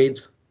into the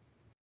weeds?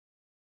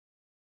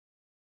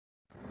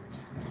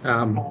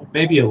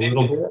 Maybe a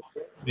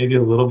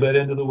little bit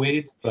into the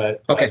weeds,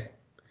 but okay.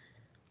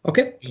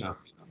 Yeah,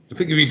 I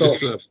think if you just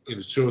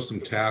show us some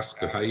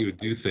tasks of how you would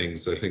do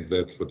things, I think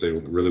that's what they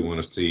really want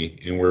to see.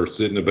 And we're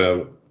sitting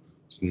about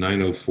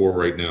 9:04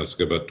 right now, so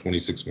we've got about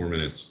 26 more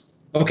minutes.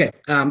 Okay,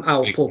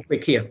 I'll go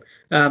quick here.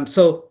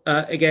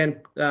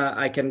 Again,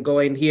 I can go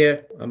in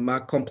here,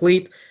 mark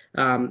complete.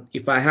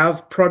 If I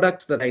have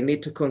products that I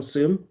need to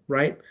consume,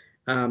 right?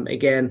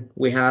 Again,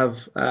 we have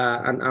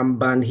an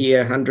armband here,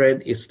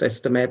 100 is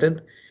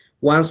estimated.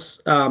 Once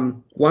a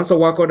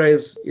work order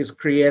is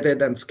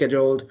created and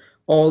scheduled,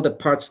 all the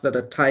parts that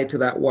are tied to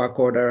that work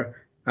order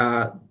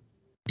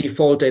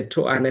defaulted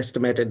to an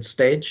estimated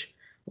stage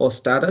or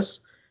status.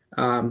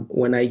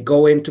 When I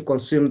go in to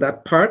consume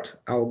that part,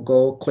 I'll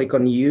go click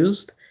on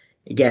used.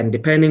 Again,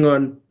 depending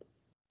on,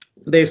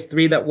 there's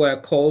 3 that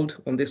were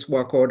called on this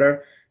work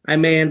order. I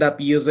may end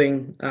up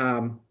using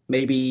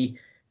maybe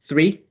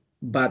 3,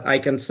 but I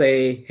can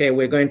say, hey,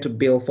 we're going to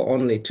bill for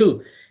only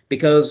 2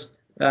 because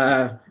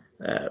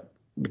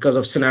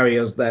of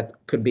scenarios that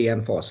could be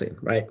unforeseen,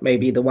 right?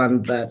 Maybe the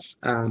one that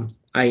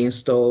I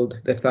installed,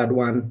 the 3rd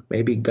one,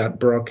 maybe got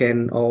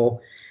broken,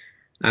 or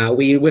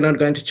we're not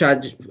going to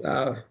charge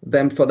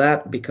them for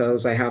that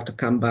because I have to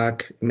come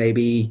back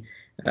maybe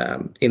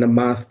in a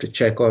month to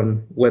check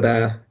on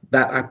whether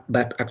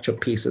that actual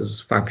piece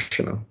is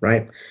functional,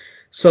 right?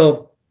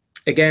 So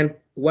again,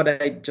 what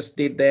I just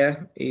did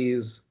there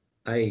is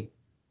I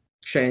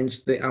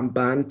changed the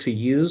armband to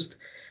used.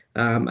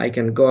 I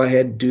can go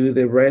ahead, do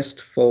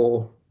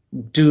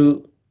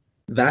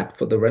that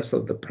for the rest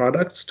of the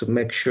products to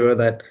make sure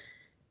that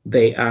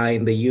they are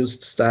in the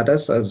used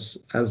status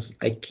as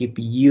I keep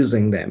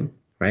using them,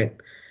 right?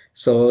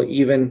 So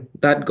even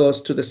that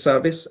goes to the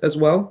service as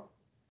well.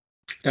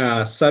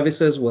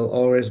 Services will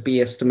always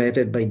be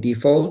estimated by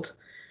default.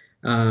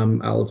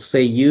 I'll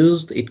say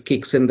used, it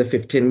kicks in the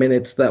 15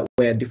 minutes that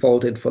were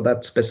defaulted for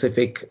that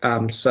specific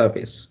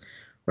service,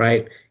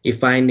 right?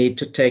 If I need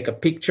to take a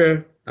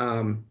picture,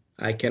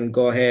 I can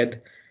go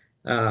ahead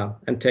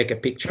and take a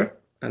picture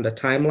and a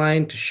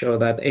timeline to show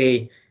that,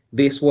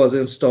 this was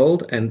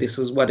installed and this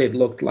is what it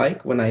looked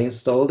like when I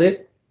installed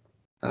it.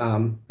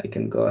 I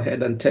can go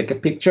ahead and take a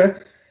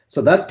picture.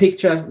 So that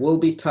picture will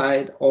be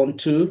tied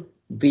onto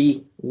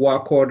the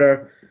work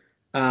order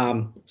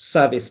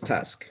service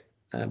task.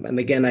 And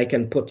again, I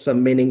can put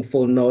some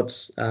meaningful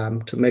notes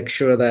to make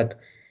sure that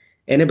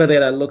anybody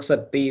that looks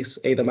at this,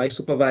 either my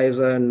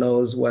supervisor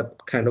knows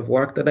what kind of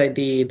work that I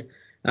did.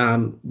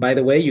 By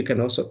the way, you can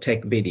also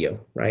take video,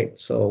 right?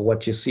 So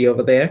what you see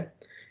over there,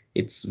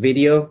 it's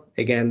video.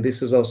 Again,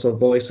 this is also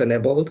voice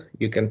enabled.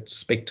 You can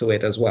speak to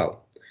it as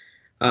well.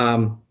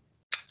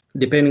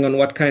 Depending on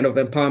what kind of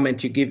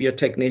empowerment you give your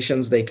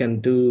technicians, they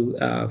can do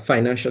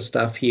financial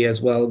stuff here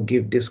as well,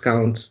 give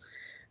discounts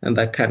and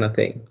that kind of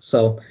thing.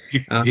 So,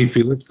 hey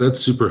Felix, that's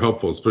super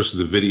helpful,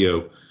 especially the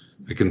video.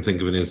 I can think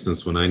of an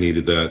instance when I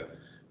needed that.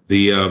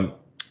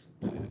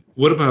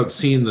 What about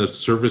seeing the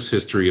service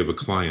history of a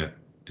client?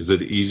 Is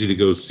it easy to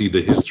go see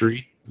the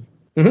history?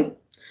 Mm-hmm.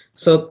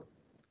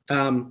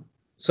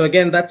 So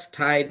again, that's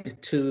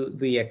tied to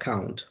the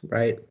account,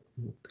 right?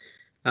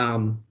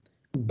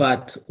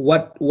 But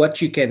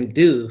what you can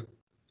do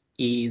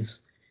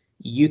is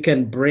you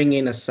can bring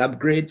in a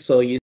subgrid. So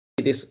you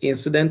see this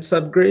incident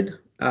subgrid.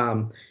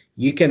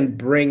 You can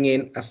bring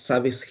in a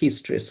service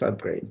history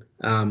subgrid.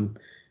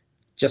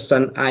 Just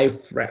an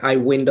I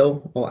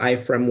window or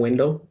iframe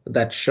window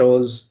that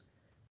shows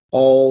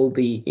all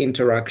the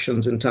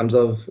interactions in terms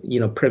of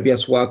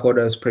previous work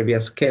orders,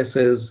 previous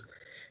cases,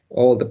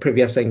 all the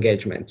previous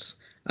engagements.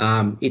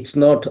 It's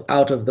not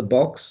out of the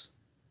box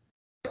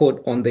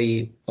put on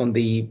the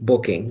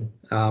booking,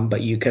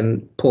 but you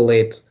can pull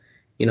it.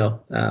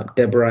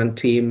 Deborah and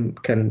team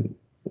can,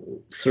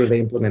 through the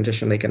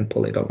implementation, they can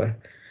pull it over.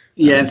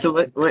 Yeah, and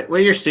so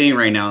what you're seeing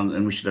right now,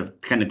 and we should have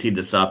kind of teed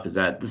this up, is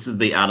that this is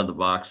the out of the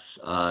box,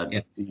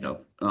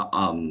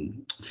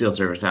 field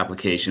service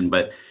application,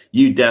 but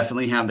you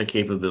definitely have the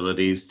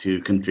capabilities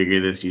to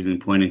configure this using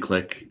point and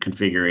click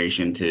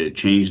configuration to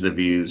change the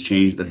views,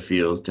 change the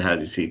fields to how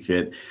you see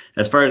fit.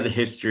 As far as the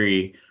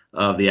history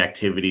of the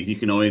activities, you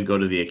can always go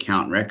to the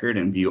account record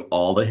and view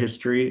all the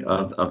history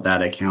of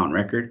that account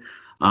record.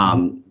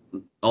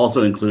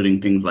 Also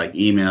including things like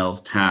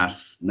emails,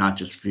 tasks, not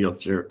just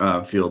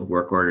field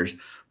work orders,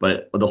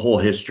 but the whole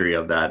history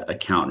of that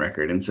account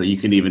record. And so you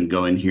can even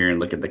go in here and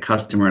look at the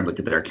customer, look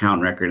at their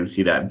account record and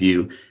see that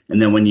view. And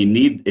then when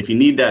if you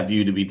need that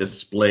view to be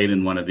displayed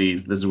in one of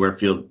these, this is where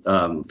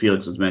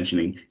Felix was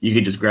mentioning, you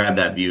could just grab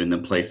that view and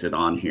then place it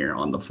on here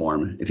on the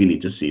form if you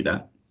need to see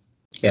that.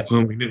 Yeah.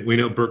 Well, we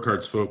know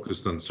Burkhart's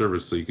focused on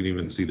service, so you can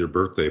even see their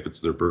birthday if it's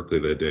their birthday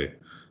that day.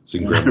 So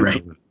you can grab it.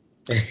 Right.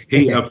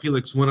 Hey,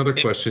 Felix, one other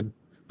question.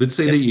 Let's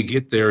say that you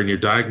get there and you're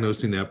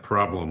diagnosing that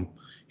problem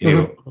and you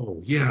go,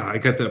 oh yeah, I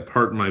got that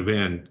part in my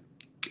van.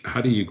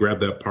 How do you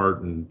grab that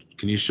part, and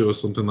can you show us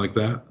something like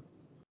that?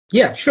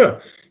 Yeah,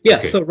 sure. Yeah,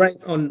 Okay. so right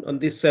on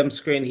this same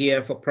screen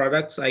here for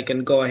products, I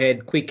can go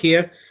ahead quick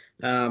here.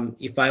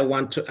 If I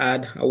want to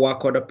add a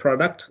work order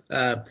product,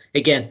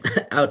 again,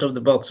 out of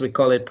the box, we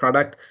call it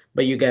product,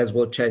 but you guys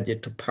will change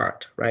it to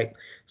part, right?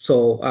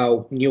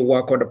 So new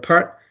work order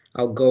part,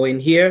 I'll go in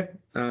here,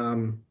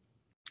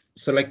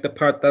 select the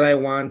part that I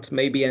want.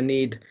 Maybe I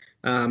need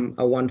a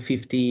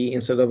 150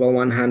 instead of a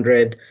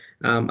 100.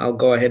 I'll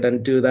go ahead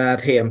and do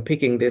that. Hey, I'm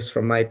picking this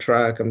from my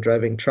truck. I'm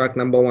driving truck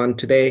number 1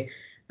 today,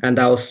 and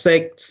I'll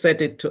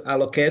set it to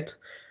allocate.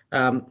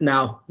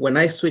 Now, when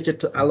I switch it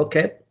to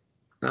allocate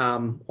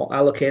or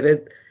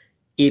allocated,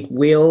 it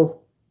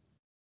will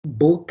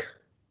book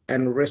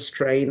and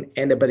restrain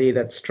anybody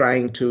that's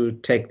trying to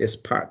take this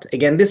part.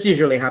 Again, this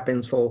usually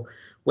happens for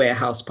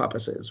warehouse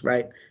purposes,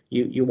 right?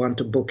 You want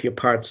to book your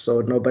parts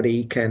so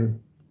nobody can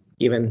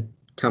even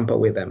tamper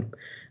with them.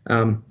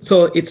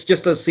 So it's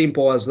just as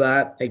simple as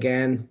that.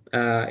 Again,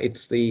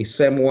 it's the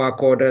same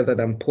work order that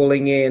I'm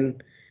pulling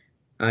in.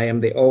 I am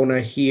the owner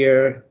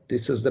here.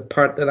 This is the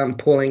part that I'm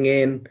pulling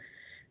in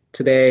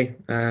today,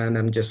 and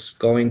I'm just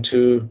going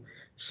to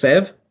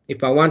save.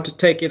 If I want to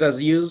take it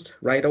as used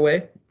right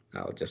away,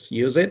 I'll just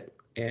use it.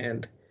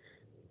 And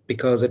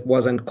because it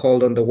wasn't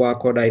called on the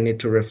work order, I need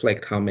to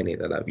reflect how many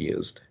that I've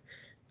used.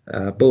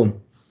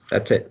 Boom,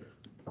 that's it.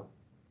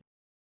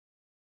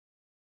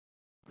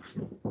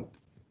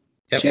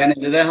 Yep. Shannon,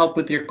 did that help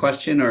with your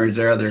question, or is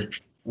there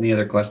any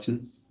other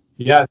questions?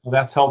 Yeah,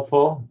 that's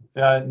helpful.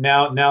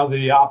 Now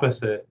the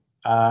opposite.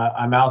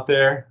 I'm out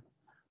there.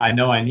 I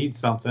know I need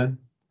something.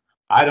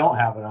 I don't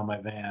have it on my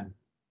van.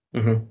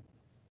 Mm-hmm.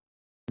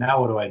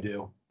 Now what do I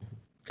do?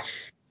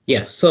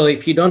 Yeah, so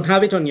if you don't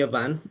have it on your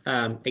van,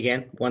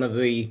 again, one of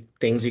the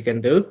things you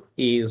can do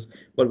is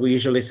what we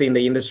usually see in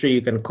the industry.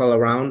 You can call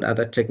around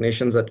other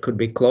technicians that could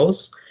be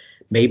close.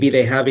 Maybe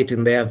they have it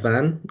in their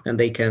van and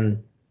they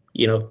can,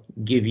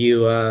 give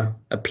you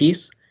a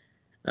piece.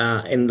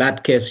 In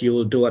that case, you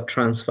will do a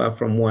transfer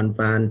from one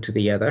van to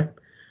the other.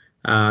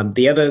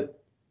 The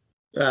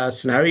other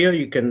scenario,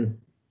 you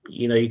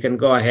can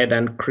go ahead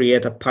and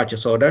create a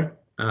purchase order,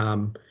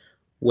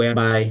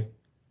 whereby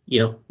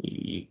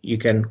you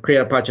can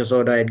create a purchase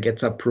order. It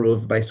gets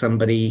approved by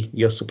somebody,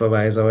 your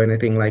supervisor or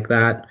anything like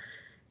that,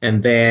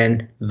 and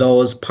then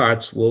those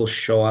parts will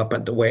show up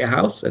at the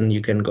warehouse and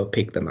you can go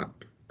pick them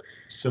up.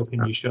 So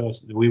can you show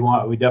us? We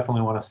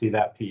definitely want to see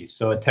that piece.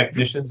 So a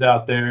technician's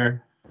out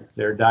there,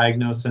 they're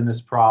diagnosing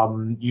this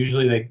problem.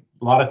 Usually a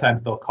lot of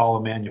times they'll call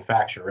a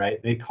manufacturer,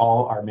 right? They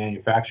call our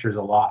manufacturers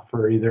a lot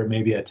for either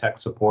maybe a tech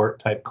support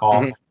type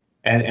call. Mm-hmm.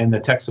 And the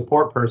tech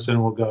support person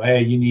will go,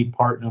 hey, you need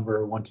part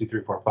number 1, 2,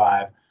 3, 4,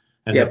 5.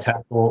 And yep.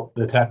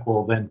 the tech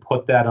will then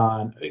put that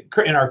on.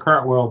 In our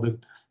current world, the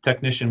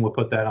technician will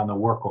put that on the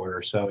work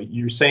order. So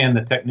you're saying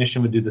the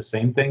technician would do the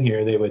same thing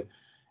here. They would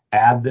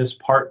add this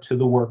part to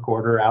the work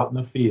order out in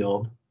the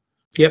field.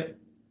 Yep.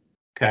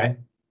 Okay.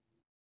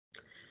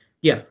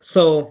 Yeah.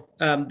 So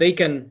they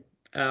can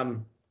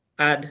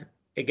add,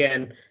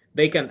 again,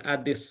 they can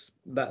add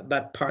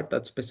that part,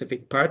 that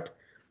specific part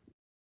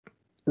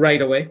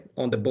right away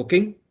on the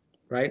booking,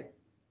 right?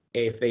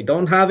 If they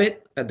don't have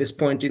it at this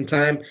point in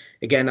time,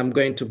 again, I'm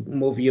going to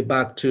move you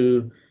back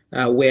to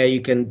where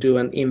you can do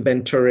an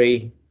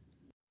inventory,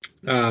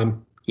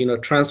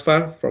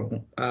 transfer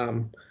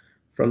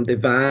from the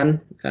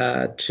van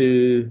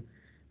to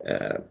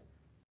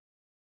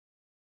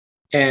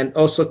And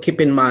also keep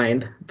in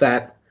mind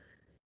that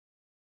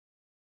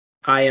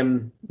I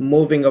am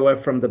moving away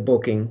from the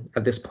booking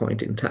at this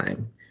point in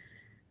time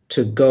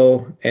to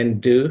go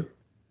and do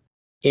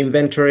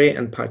inventory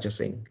and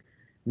purchasing.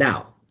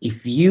 Now,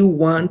 if you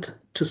want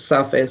to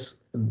surface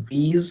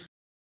these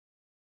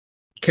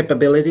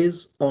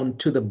capabilities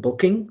onto the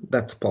booking,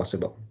 that's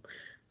possible.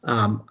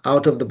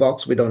 Out of the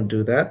box, we don't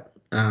do that.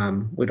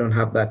 We don't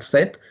have that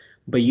set,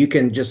 but you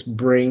can just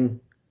bring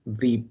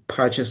the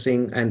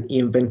purchasing and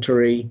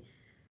inventory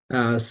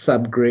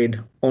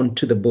subgrid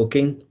onto the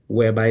booking,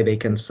 whereby they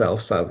can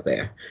self-serve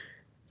there.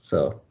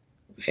 So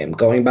I'm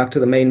going back to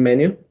the main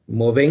menu,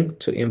 moving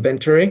to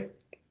inventory.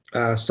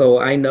 So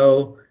I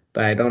know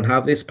that I don't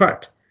have this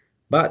part,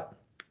 but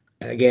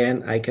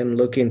again, I can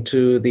look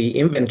into the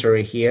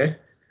inventory here.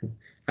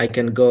 I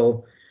can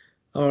go,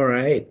 all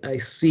right, I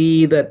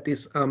see that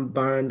this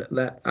armband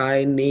that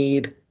I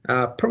need,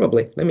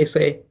 probably, let me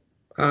say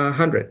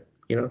 100,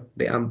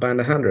 the armband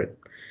 100.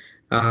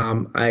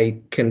 I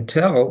can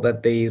tell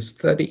that there is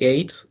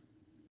 38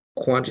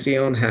 quantity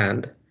on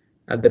hand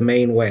at the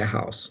main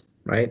warehouse,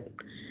 right?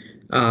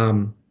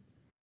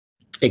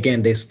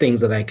 Again, there's things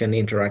that I can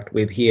interact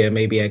with here.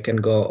 Maybe I can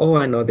go, oh,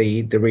 I know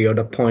the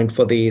reorder point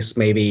for this.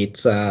 Maybe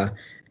it's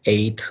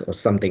 8 or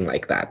something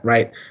like that,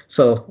 right?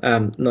 So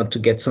not to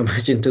get so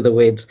much into the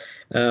weeds,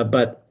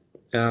 but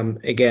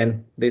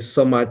again, there's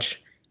so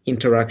much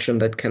interaction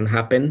that can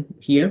happen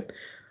here.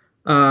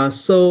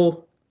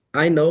 So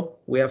I know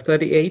we have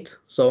 38,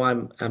 so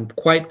I'm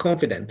quite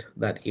confident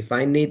that if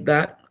I need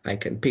that, I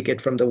can pick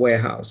it from the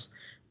warehouse.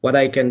 What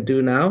I can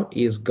do now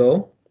is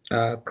go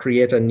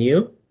create a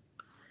new.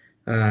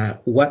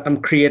 What I'm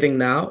creating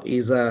now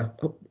is a,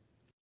 oh,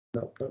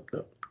 no.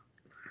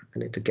 I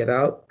need to get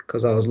out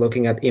because I was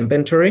looking at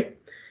inventory.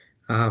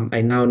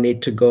 I now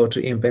need to go to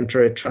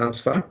inventory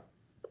transfer,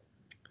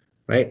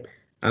 right?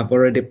 I've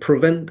already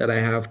proven that I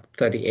have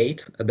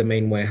 38 at the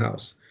main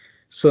warehouse.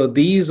 So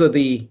these are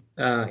the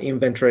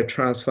inventory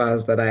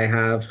transfers that I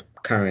have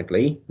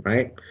currently,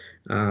 right?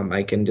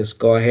 I can just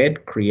go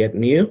ahead, create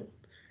new.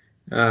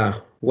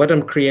 What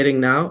I'm creating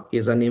now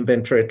is an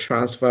inventory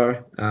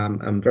transfer.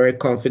 I'm very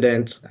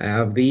confident I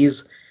have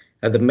these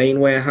at the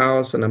main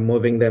warehouse and I'm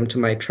moving them to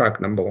my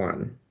truck number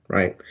 1,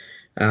 right?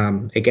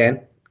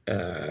 Again,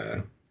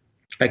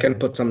 I can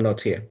put some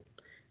notes here.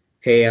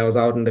 Hey, I was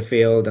out in the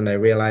field and I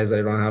realized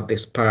I don't have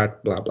this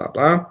part, blah, blah,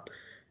 blah.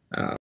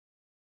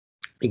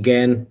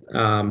 Again,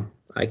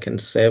 I can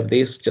save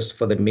this just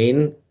for the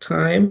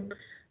meantime,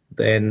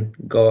 then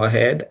go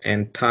ahead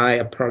and tie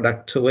a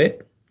product to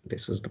it.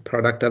 This is the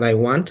product that I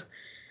want.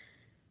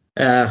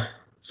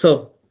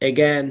 So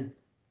again,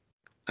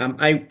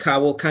 I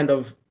will kind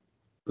of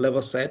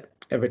level set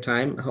every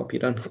time. I hope you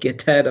don't get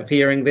tired of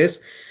hearing this.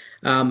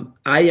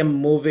 I am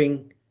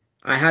moving.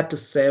 I had to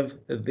save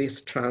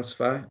this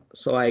transfer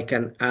so I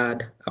can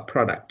add a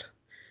product.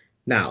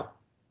 Now,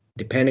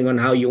 depending on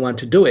how you want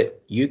to do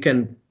it, you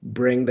can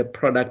bring the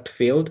product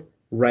field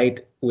right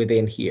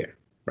within here,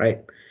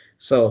 right?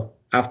 So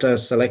after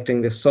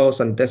selecting the source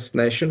and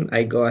destination,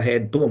 I go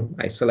ahead, boom,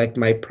 I select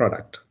my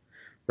product,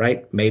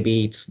 right?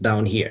 Maybe it's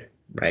down here,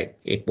 right?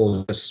 It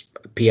will just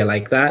appear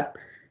like that.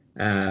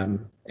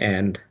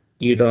 And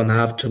you don't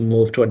have to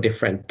move to a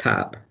different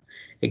tab.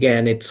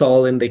 Again, it's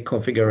all in the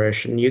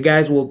configuration. You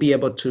guys will be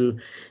able to,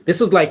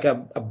 this is like a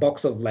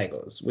box of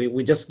Legos.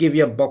 We just give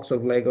you a box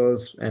of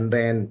Legos and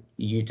then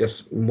you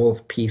just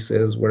move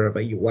pieces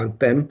wherever you want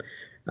them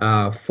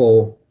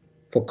for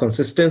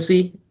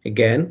consistency,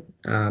 again,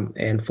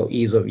 and for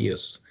ease of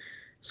use.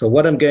 So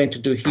what I'm going to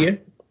do here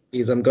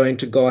is I'm going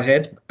to go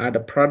ahead, add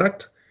a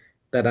product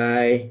that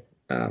I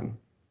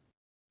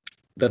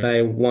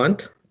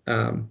want.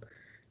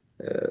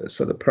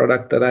 So the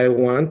product that I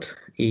want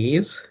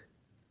is,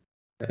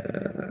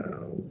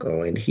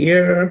 go in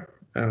here.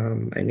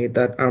 I need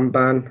that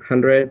armband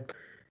 100.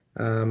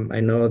 I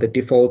know the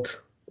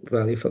default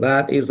value for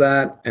that is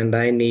that, and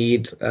I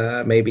need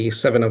maybe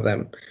 7 of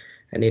them.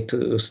 I need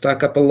to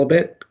stack up a little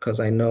bit because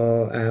I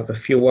know I have a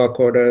few work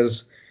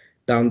orders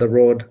down the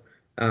road.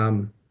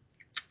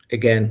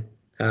 Again,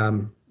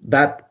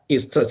 that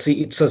is,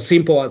 it's as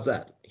simple as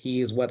that.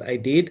 Here's what I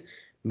did.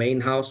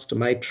 Main house to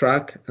my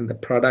truck, and the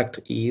product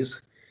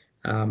is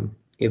the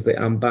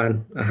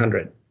armband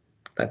 100.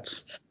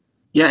 That's,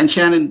 yeah. And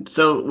Shannon,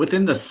 so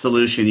within the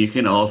solution, you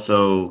can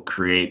also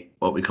create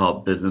what we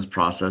call business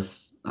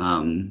process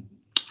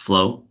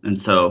flow.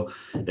 And so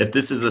if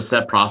this is a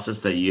set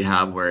process that you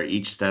have where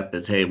each step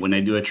is, hey, when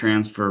I do a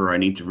transfer or I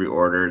need to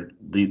reorder,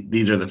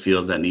 these are the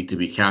fields that need to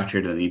be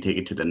captured, and you take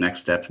it to the next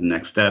step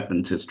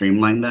and to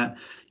streamline that,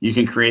 you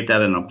can create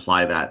that and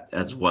apply that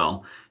as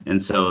well.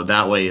 And so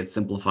that way it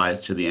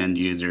simplifies to the end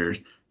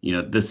users.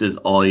 This is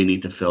all you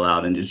need to fill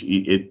out, and just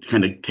it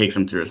kind of takes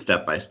them through a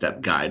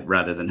step-by-step guide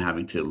rather than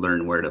having to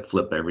learn where to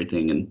flip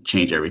everything and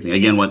change everything.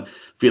 Again, what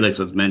Felix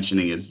was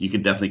mentioning is you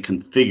could definitely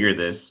configure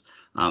this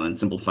and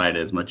simplify it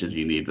as much as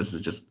you need. This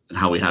is just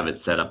how we have it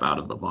set up out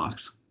of the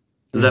box.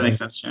 Does that make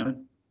sense,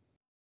 Shannon?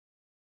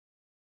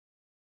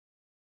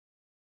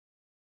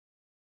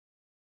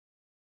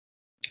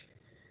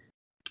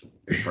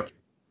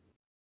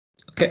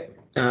 Okay.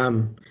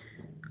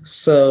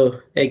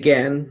 So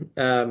again,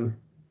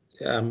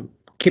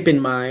 keep in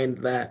mind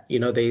that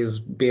there's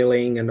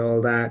billing and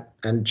all that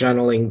and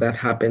journaling that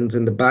happens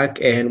in the back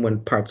end when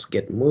parts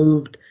get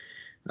moved,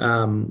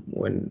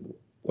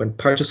 when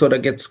purchase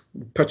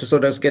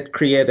orders get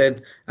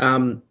created.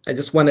 I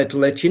just wanted to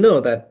let you know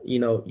that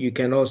you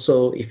can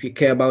also, if you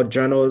care about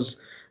journals,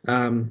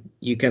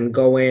 you can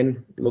go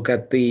in, look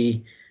at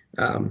the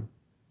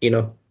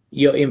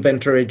your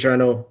inventory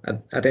journal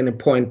at any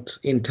point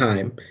in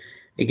time.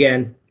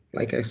 Again,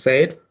 like I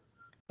said,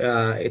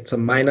 it's a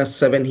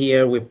 -7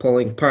 here. We're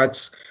pulling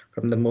parts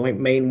from the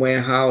main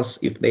warehouse.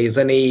 If there's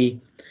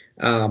any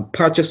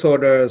purchase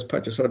orders,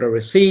 purchase order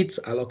receipts,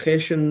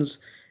 allocations,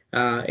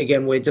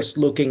 again, we're just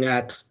looking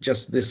at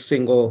just this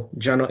single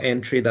journal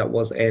entry that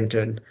was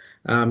entered.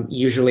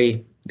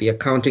 Usually the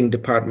accounting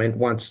department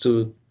wants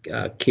to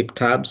keep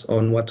tabs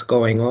on what's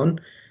going on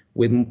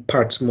with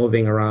parts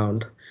moving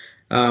around.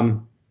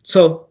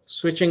 So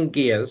switching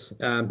gears,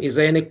 is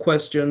there any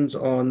questions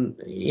on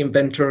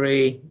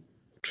inventory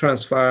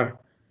transfer,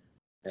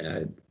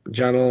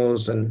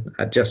 journals and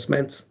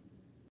adjustments?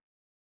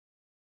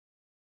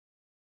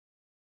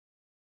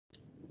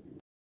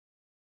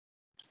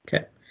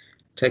 Okay,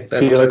 take that.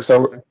 Felix,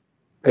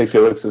 hey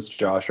Felix, it's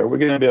Josh. Are we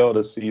going to be able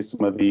to see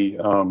some of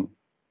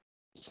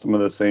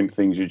the same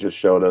things you just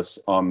showed us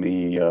on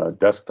the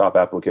desktop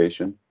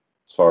application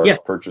as far as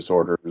purchase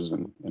orders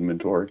and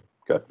inventory?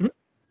 Okay.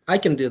 I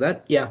can do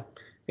that. Yeah,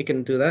 I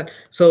can do that.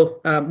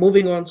 So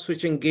moving on,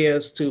 switching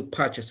gears to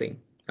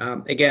purchasing.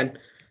 Again,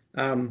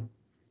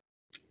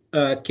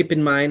 keep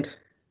in mind,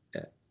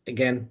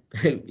 again,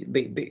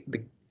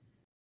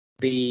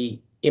 the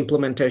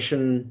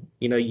implementation,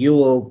 you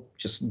will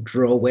just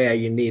draw where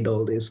you need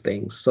all these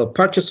things. So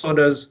purchase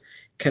orders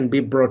can be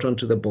brought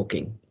onto the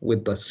booking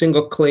with a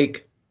single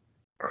click,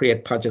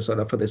 create purchase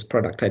order for this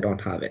product. I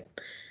don't have it.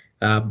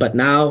 But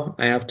now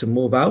I have to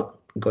move out,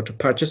 go to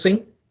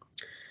purchasing.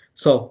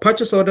 So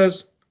purchase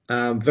orders,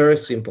 very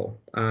simple.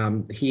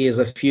 Here's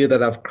a few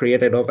that I've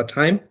created over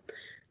time.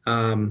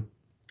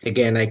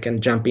 Again, I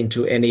can jump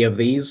into any of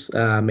these,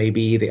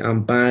 maybe the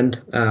armband,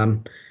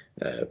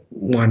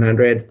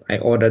 100. I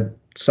ordered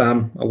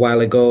some a while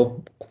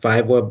ago,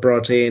 5 were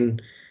brought in,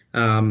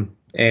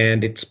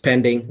 and it's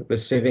pending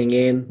receiving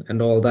in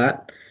and all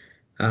that.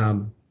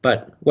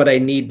 But what I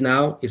need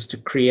now is to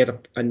create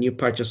a new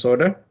purchase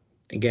order.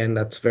 Again,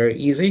 that's very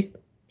easy.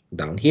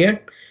 Down here,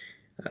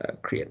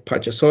 create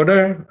purchase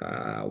order.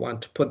 I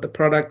want to put the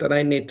product that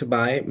I need to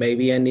buy.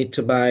 Maybe I need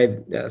to buy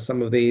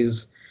some of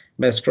these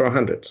Mestro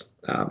 100s.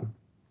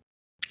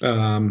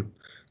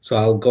 So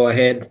I'll go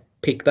ahead,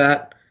 pick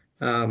that,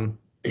 and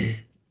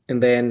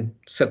then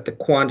set the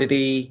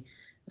quantity.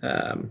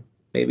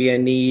 Maybe I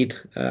need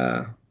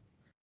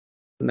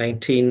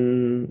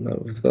 19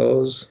 of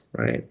those,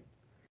 right?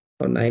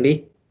 Or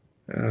 90.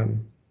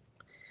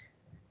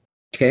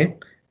 Okay.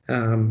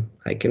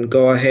 I can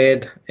go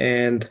ahead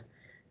and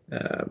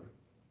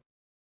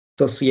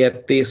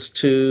associate this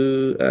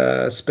to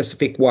a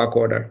specific work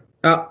order.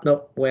 Oh,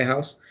 no,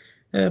 warehouse.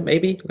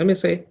 Maybe, let me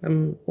say, I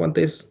want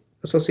this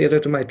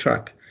associated to my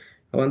truck.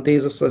 I want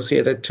these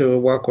associated to a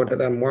work order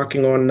that I'm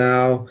working on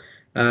now.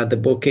 The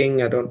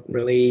booking, I don't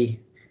really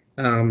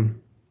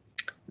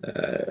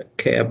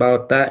care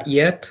about that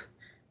yet.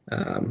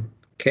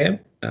 Okay.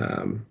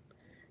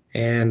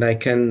 And I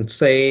can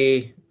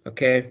say,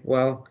 okay,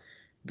 well,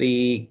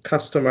 the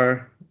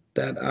customer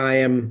that I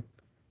am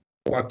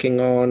working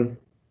on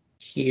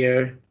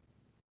here,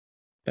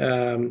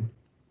 let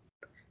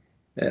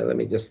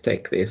me just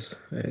take this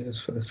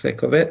just for the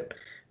sake of it.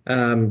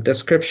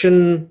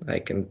 Description, I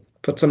can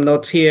put some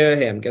notes here.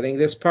 Hey, I'm getting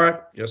this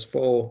part just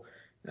for,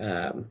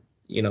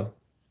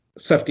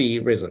 safety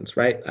reasons,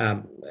 right?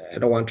 I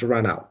don't want to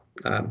run out.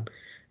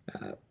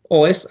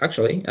 OS,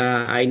 actually,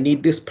 I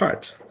need this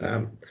part.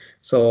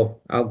 So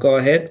I'll go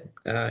ahead.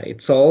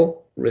 It's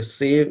all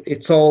received.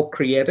 It's all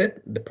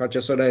created. The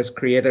purchase order is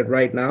created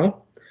right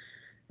now.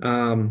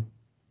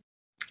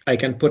 I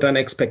can put an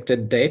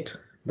expected date,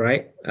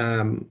 right?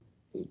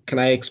 Can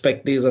I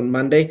expect these on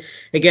Monday?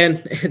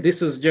 Again,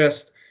 this is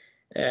just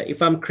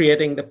if I'm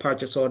creating the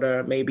purchase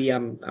order, maybe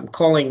I'm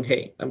calling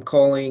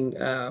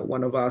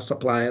one of our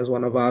suppliers,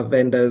 one of our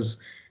vendors,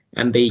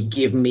 and they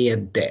give me a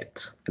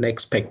date, an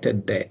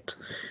expected date.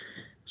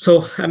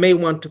 So I may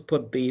want to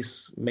put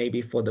these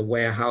maybe for the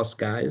warehouse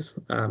guys,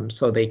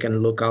 so they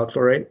can look out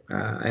for it.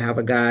 I have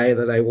a guy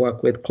that I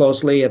work with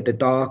closely at the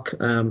dock,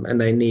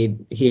 and I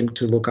need him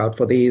to look out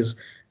for these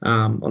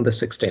on the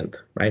 16th,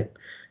 right?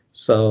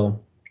 So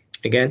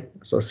again,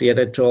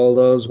 associated to all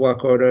those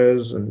work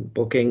orders and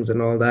bookings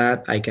and all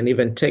that. I can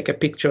even take a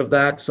picture of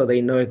that so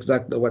they know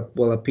exactly what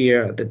will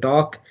appear at the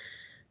dock.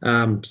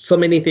 So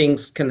many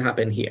things can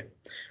happen here.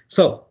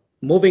 So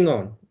moving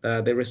on,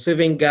 the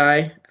receiving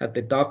guy at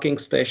the docking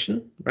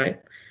station,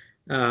 right?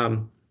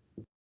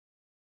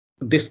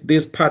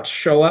 These parts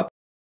show up,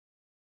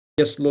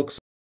 just looks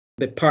at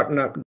the part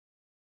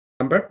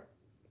number,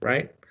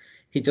 right?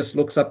 He just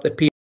looks up the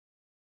P,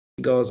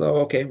 he goes,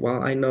 oh, okay,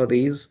 well, I know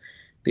these.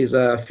 These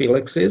are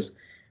Felix's.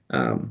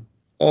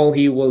 All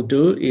he will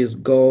do is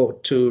go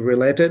to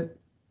related,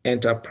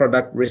 enter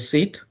product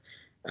receipt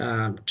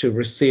to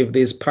receive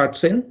these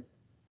parts in,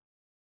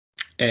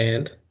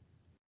 and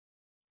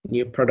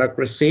new product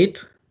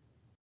receipt.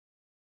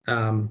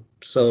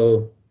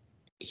 So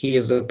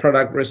here's the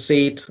product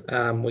receipt.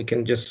 We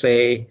can just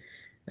say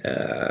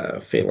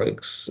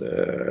Felix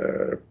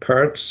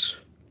parts,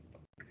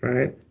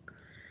 right?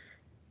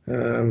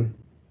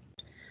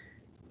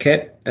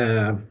 Okay.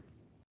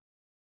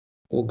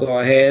 We'll go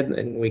ahead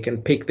and we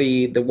can pick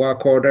the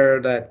work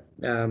order that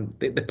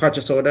the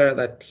purchase order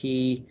that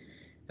he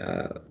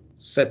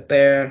set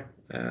there,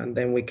 and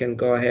then we can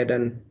go ahead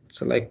and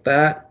select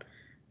that.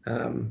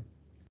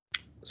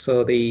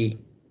 So the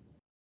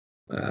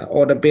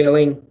order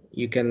billing,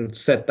 you can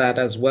set that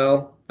as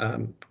well. I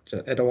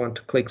don't want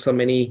to click so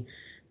many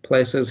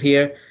places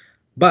here,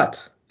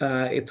 but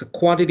it's a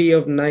quantity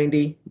of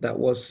 90 that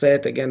was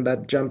set. Again,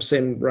 that jumps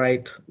in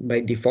right by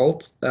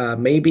default.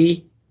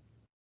 Maybe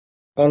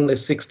only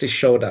 60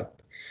 showed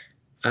up.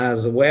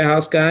 As a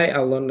warehouse guy,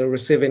 I'll only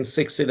receiving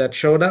 60 that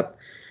showed up.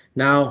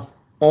 Now,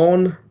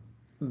 on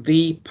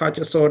the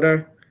purchase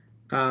order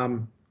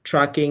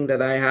tracking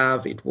that I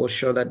have, it will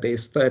show that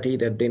there's 30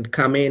 that didn't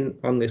come in,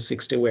 only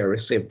 60 were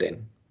received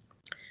in.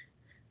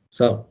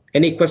 So,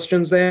 any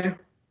questions there?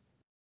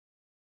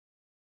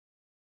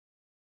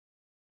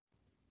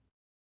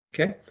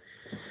 Okay.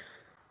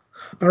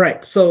 All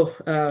right. So,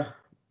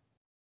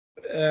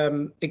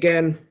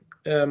 again,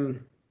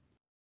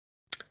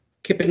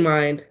 keep in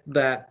mind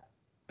that,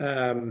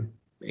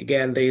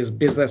 again, there's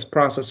business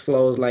process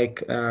flows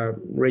like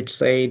Rich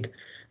said.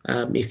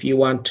 If you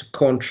want to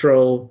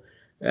control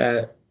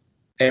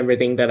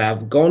everything that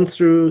I've gone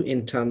through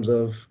in terms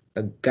of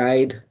a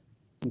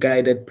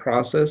guided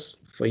process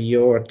for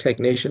your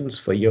technicians,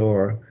 for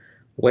your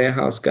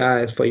warehouse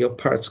guys, for your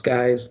parts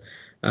guys,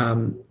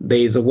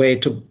 there's a way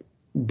to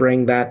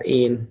bring that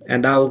in,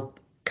 and I'll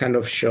kind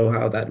of show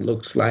how that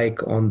looks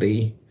like on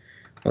the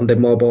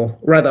mobile,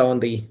 rather on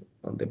the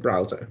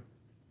browser.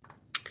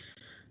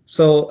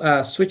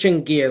 So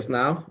switching gears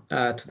now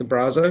to the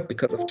browser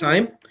because of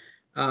time,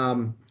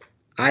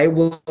 I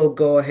will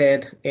go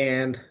ahead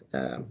and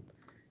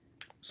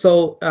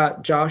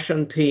Josh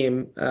and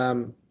team,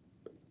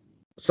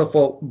 so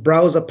for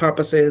browser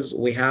purposes,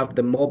 we have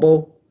the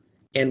mobile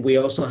and we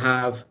also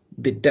have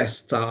the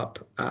desktop,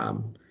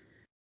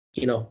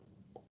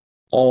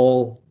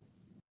 all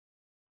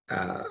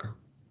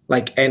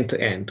like end to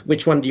end.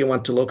 Which one do you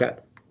want to look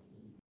at?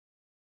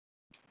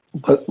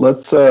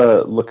 Let's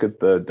look at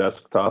the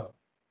desktop.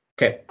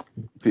 Okay.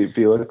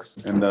 Felix,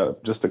 and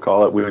just to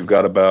call it, we've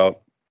got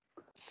about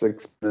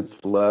 6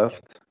 minutes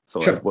left. So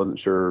Sure. I wasn't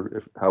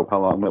sure how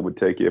long that would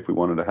take you if we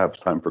wanted to have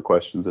time for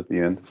questions at the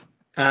end.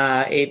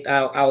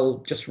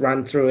 I'll just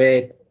run through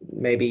it,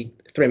 maybe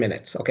 3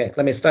 minutes. Okay,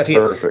 let me start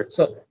here. Perfect.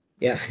 So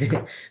yeah,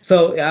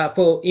 so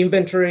for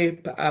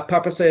inventory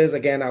purposes,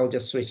 again, I'll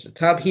just switch the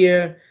tab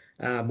here.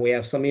 We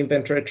have some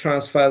inventory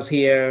transfers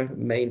here,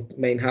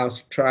 main house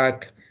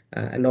track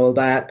and all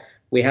that.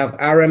 We have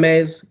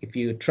RMAs, if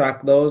you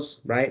track those,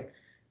 right?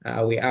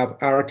 We have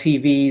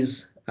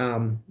RTVs,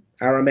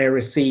 RMA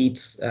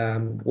receipts,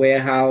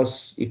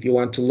 warehouse, if you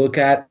want to look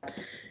at.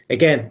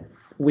 Again,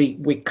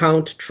 we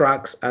count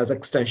tracks as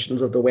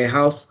extensions of the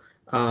warehouse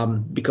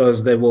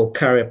because they will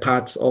carry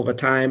parts over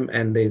time,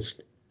 and there's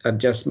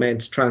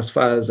adjustments,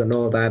 transfers, and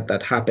all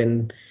that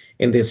happen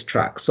in this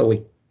track.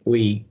 So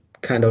we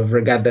kind of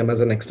regard them as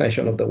an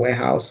extension of the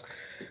warehouse.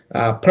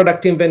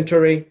 Product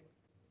inventory,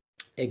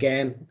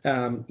 again,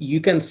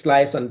 you can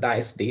slice and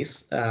dice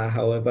this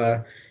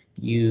however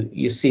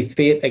you see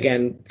fit.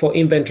 Again, for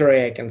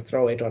inventory, I can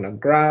throw it on a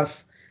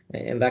graph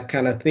and that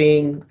kind of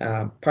thing.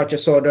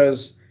 Purchase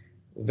orders,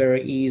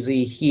 very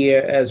easy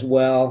here as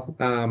well.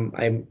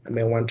 I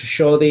may want to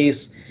show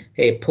this.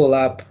 Hey, pull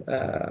up.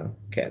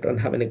 Okay, I don't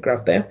have any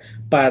graph there,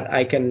 but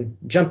I can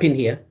jump in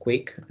here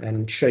quick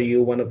and show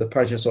you one of the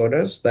purchase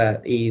orders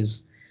that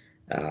is.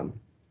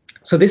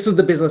 So this is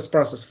the business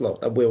process flow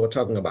that we were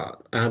talking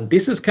about.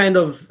 This is kind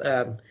of,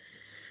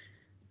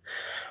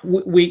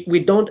 we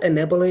don't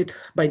enable it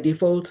by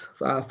default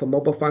for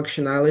mobile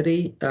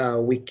functionality.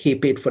 We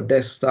keep it for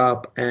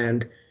desktop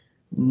and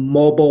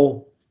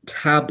mobile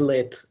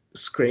tablet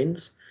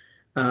screens.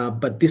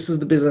 But this is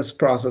the business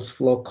process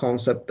flow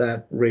concept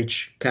that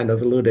Rich kind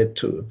of alluded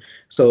to.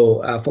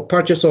 So for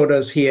purchase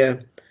orders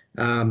here,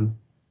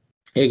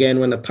 again,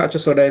 when a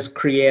purchase order is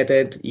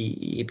created,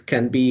 it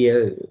can be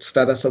a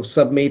status of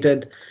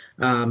submitted.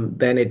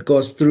 Then it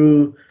goes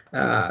through,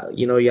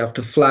 you have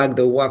to flag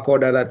the work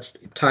order that's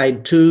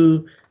tied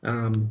to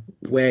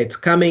where it's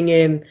coming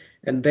in,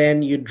 and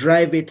then you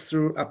drive it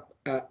through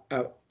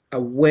a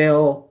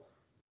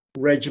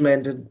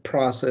well-regimented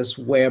process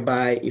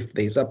whereby if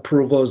there's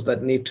approvals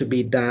that need to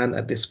be done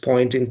at this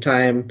point in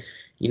time,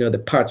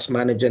 the parts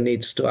manager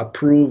needs to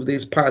approve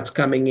these parts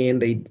coming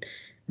in.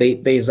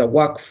 There's a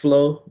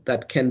workflow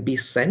that can be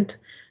sent,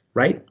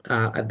 right,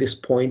 at this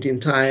point in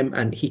time,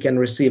 and he can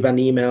receive an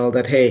email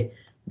that, hey,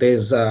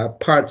 there's a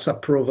parts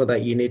approval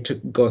that you need to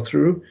go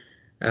through.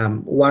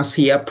 Once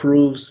he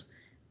approves,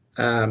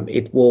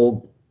 it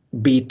will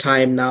be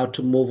time now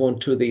to move on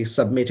to the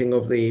submitting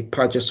of the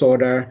purchase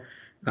order.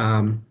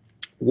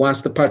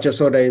 Once the purchase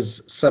order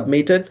is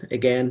submitted,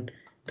 again,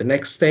 the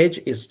next stage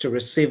is to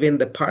receiving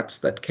the parts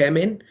that came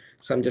in.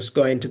 So I'm just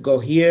going to go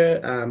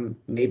here.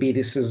 Maybe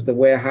this is the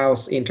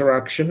warehouse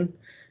interaction.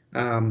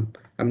 I'm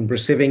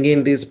receiving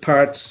in these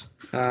parts.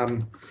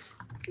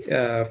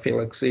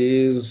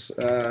 Felix's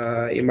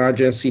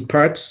emergency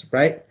parts,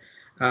 right?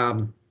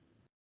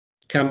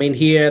 Come in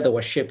here. They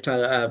were shipped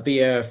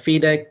via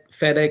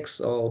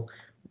FedEx or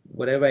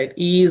whatever it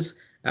is,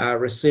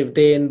 received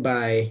in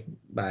by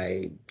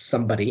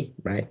somebody,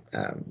 right?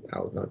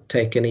 I'll not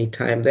take any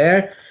time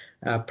there.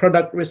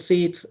 Product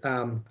receipt.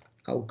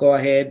 I'll go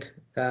ahead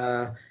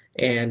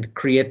and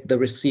create the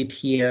receipt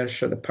here,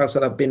 show the parts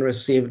that have been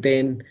received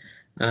in,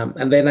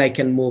 and then I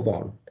can move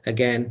on.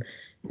 Again,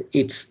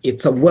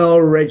 it's a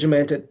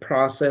well-regimented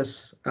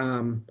process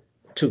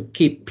to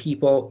keep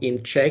people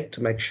in check,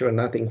 to make sure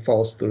nothing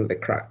falls through the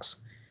cracks.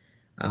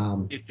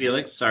 Hey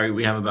Felix, sorry,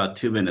 we have about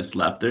 2 minutes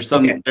left. There's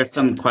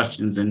some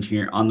questions in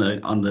here on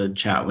the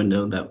chat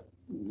window that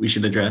we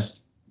should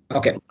address.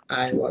 Okay,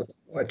 I was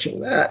watching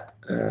that.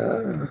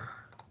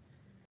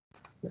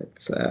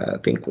 I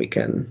think we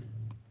can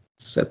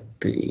set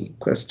the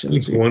questions. I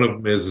think one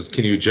of them is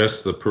can you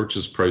adjust the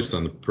purchase price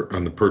on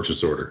the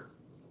purchase order?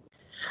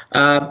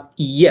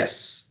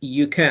 Yes,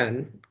 you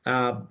can.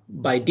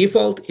 By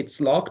default, it's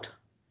locked.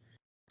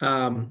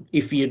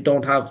 If you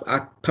don't have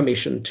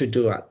permission to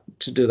do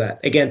that.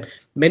 Again,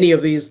 many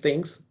of these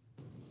things,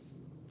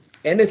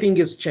 anything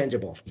is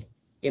changeable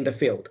in the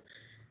field.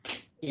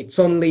 It's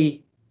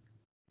only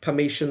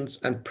permissions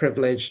and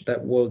privilege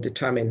that will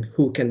determine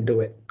who can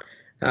do it.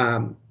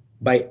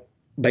 By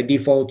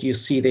default, you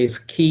see there's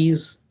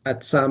keys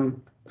at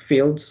some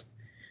fields,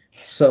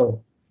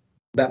 so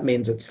that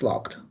means it's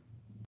locked.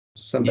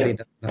 Somebody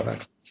doesn't have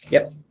access.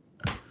 Yep.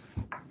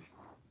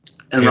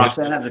 And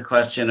Roxanne has a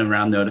question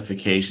around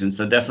notifications.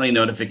 So definitely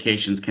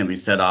notifications can be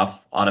set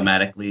off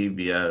automatically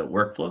via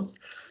workflows.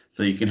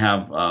 So you can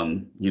have,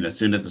 as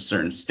soon as a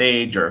certain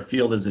stage or a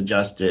field is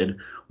adjusted,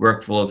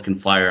 workflows can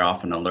fire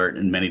off an alert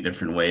in many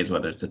different ways,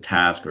 whether it's a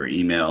task or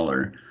email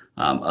or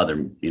other,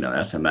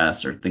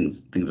 SMS or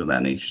things of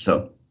that nature.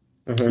 So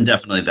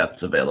definitely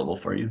that's available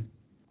for you.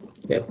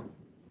 Yep.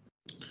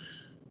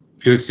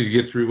 Felix, did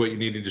you get through what you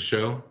needed to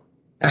show?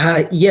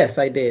 Yes,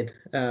 I did.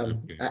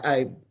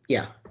 Okay.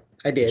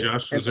 I did.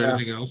 Josh, was there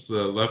anything else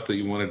left that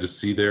you wanted to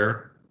see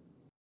there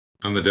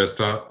on the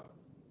desktop?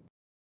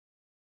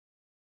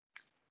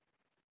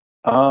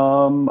 I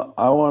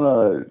want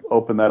to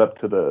open that up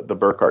to the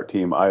Burkhart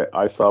team.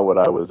 I saw what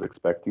I was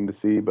expecting to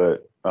see,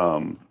 but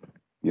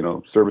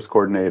service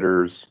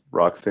coordinators,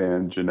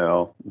 Roxanne,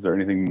 Janelle, is there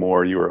anything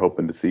more you were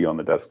hoping to see on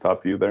the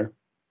desktop view there?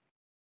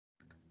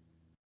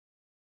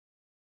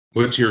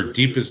 What's your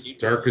deepest,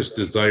 darkest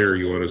desire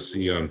you want to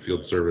see on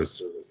field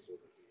service?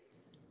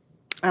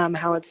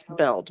 How it's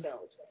built.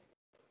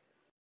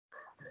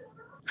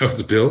 How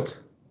it's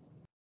built?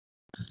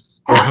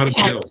 Or how to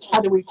build? How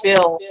do we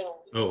bill?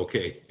 Oh,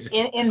 okay.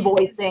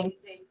 Invoicing.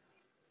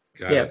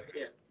 Got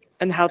it.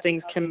 And how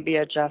things can be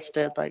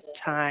adjusted, like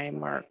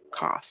time or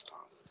cost.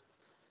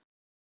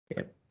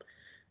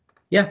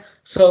 Yeah.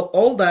 So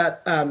all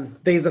that,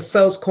 there's a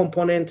sales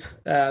component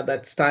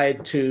that's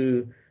tied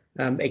to,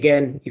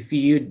 again, if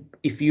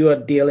you are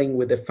dealing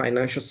with the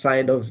financial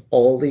side of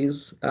all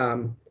these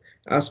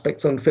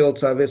aspects on field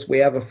service, we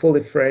have a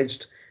fully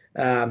fledged,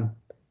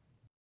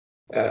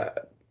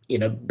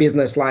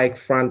 business-like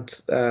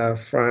front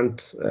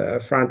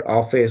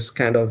office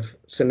kind of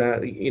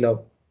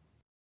scenario,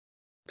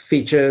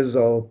 features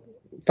or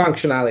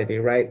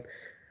functionality, right?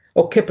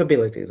 Or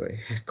capabilities, I'm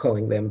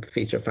calling them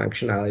feature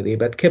functionality,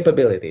 but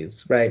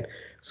capabilities, right?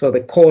 So the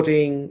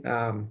quoting,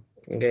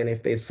 again,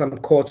 if there's some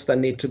quotes that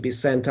need to be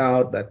sent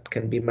out, that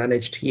can be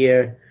managed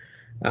here.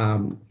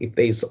 If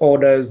there's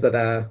orders that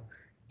are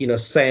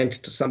sent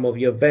to some of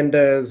your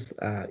vendors,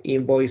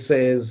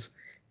 invoices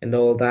and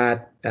all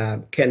that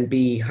can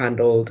be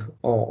handled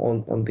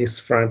on this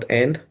front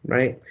end,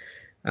 right?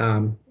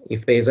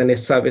 If there's any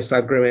service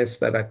agreements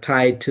that are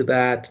tied to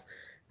that,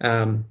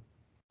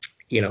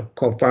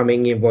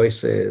 confirming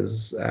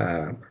invoices,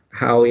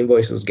 how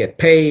invoices get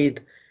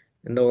paid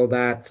and all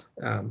that,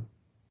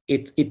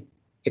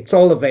 it's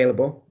all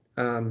available.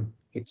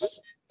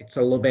 It's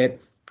a little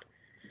bit,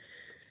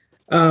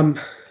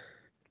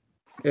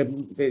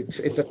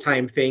 it's a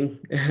time thing.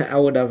 I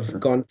would have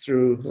gone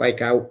through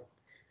like a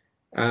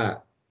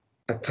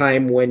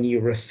time when you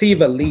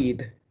receive a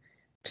lead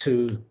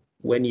to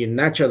when you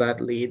nurture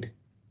that lead,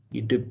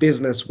 you do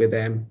business with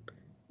them,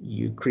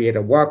 you create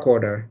a work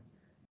order,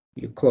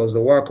 you close the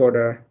work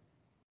order,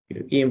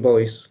 you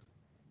invoice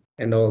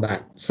and all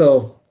that.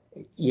 So,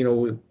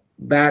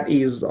 that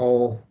is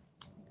all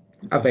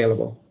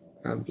available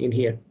in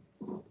here.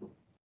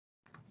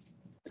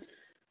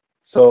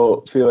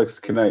 So Felix,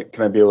 can I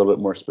be a little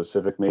bit more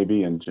specific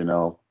maybe? And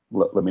Janelle,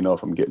 let me know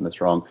if I'm getting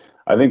this wrong.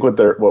 I think what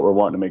we're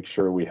wanting to make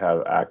sure we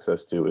have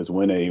access to is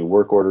when a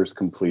work order is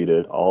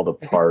completed, all the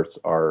parts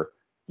are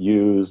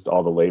used,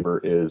 all the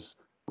labor is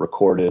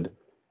recorded,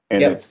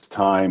 and it's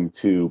time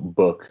to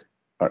book.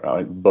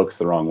 Book's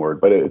the wrong word,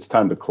 but it's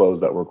time to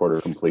close that work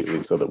order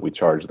completely so that we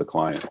charge the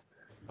client.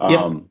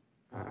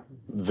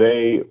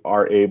 They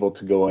are able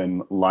to go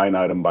in line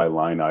item by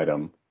line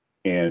item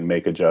and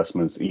make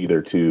adjustments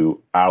either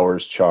to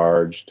hours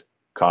charged,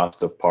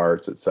 cost of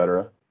parts,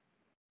 etc.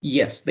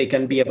 Yes, they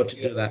can be able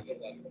to do that.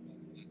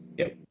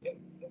 Yep.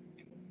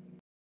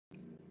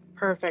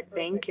 Perfect.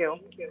 Thank you.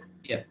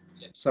 Yeah.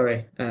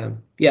 Sorry.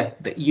 Yeah,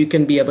 you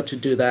can be able to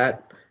do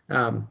that.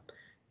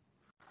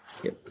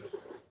 Yep.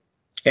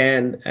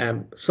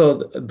 And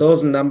so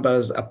those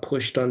numbers are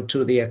pushed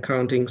onto the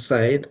accounting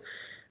side.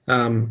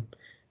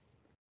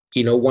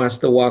 You know, once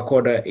the work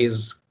order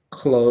is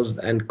closed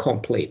and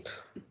complete.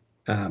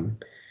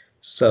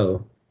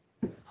 So.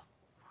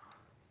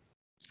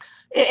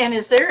 And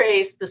is there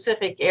a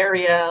specific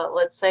area,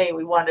 let's say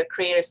we want to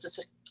create a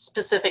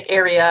specific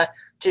area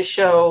to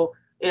show,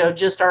 you know,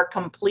 just our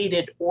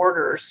completed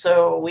orders.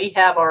 So we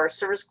have our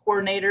service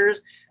coordinators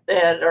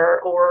that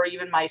are, or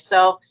even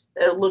myself,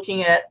 that are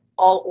looking at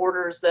all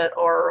orders that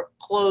are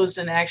closed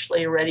and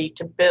actually ready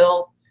to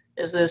bill.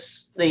 Is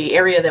this the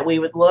area that we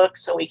would look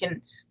so we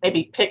can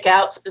maybe pick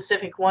out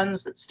specific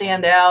ones that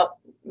stand out,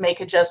 make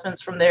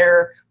adjustments from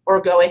there,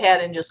 or go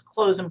ahead and just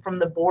close them from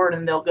the board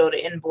and they'll go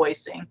to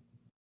invoicing?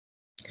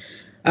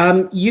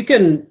 You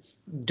can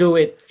do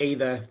it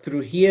either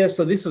through here.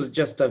 So this is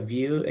just a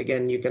view.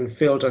 Again, you can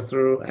filter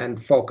through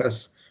and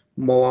focus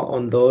more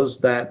on those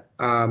that,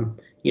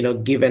 you know,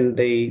 given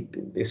the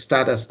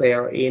status they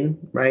are in,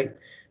 right?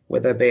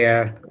 Whether they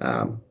are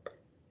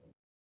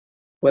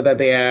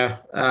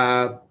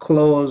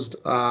closed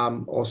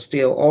or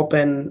still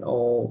open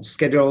or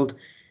scheduled.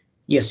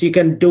 Yes, you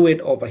can do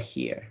it over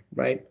here,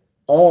 right?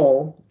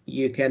 Or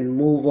you can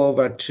move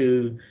over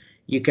to,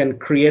 you can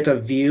create a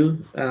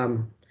view.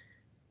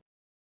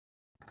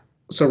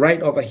 So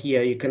right over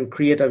here, you can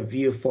create a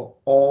view for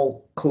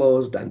all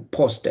closed and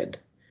posted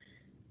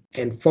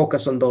and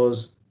focus on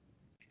those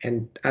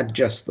and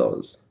adjust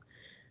those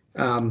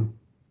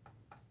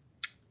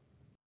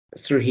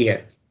through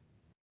here.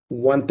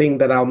 One thing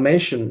that I'll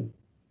mention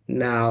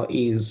now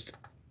is,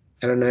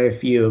 I don't know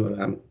if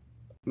I'm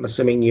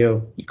assuming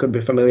you could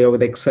be familiar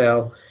with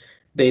Excel.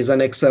 There's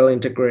an Excel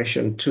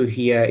integration to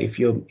here if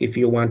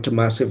you want to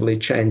massively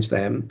change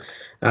them.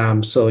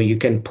 So you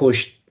can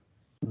push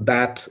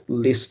that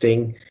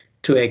listing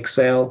to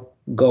Excel,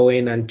 go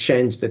in and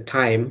change the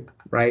time,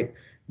 right?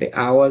 The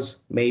hours,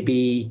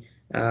 maybe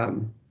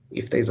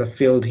if there's a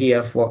field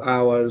here for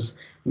hours,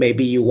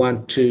 maybe you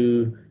want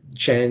to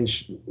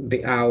change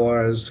the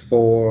hours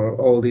for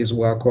all these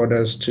work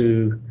orders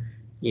to,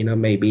 you know,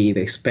 maybe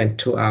they spent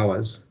 2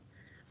 hours.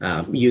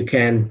 You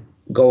can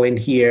go in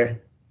here,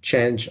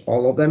 change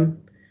all of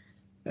them.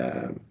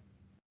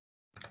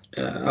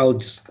 I'll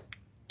just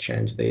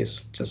change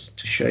this just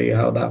to show you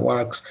how that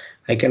works.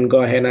 I can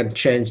go ahead and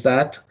change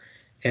that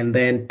and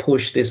then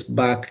push this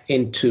back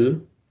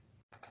into,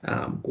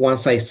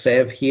 once I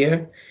save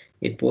here,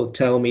 it will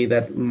tell me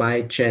that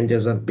my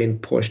changes have been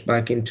pushed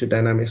back into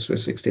Dynamics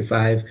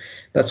 365.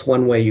 That's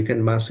one way you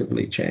can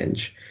massively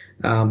change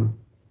on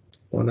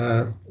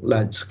a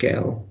large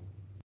scale.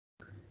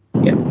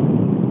 Yeah,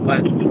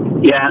 but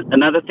yeah,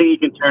 another thing you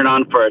can turn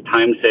on for a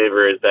time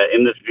saver is that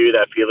in this view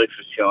that Felix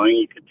was showing,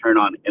 you can turn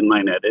on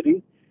inline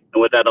editing. And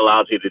what that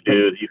allows you to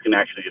do is you can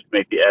actually just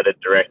make the edit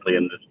directly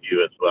in this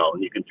view as well.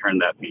 And you can turn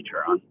that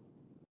feature on.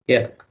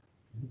 Yeah.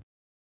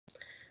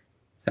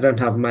 I don't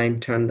have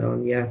mine turned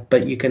on yet,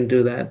 but you can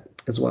do that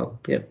as well.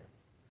 Yeah.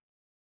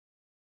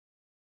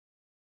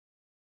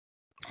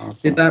 Awesome.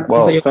 Did that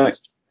well, answer your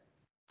thanks. question?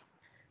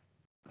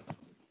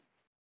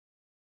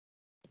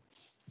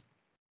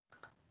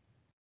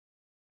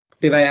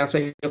 Did I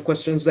answer your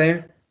questions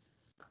there?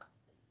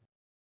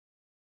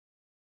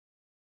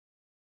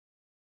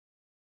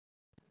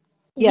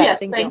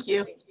 Yes, thank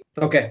you.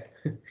 Okay.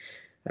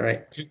 All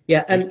right.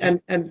 Yeah,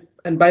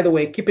 and by the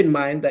way, keep in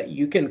mind that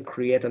you can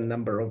create a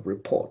number of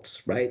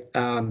reports, right?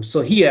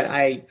 So here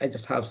I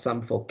just have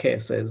some for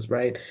cases,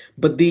 right?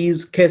 But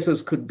these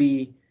cases could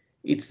be,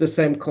 it's the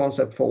same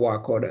concept for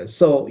work orders.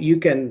 So you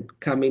can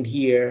come in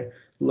here,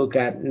 look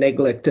at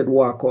neglected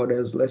work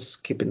orders. Let's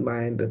keep in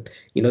mind that,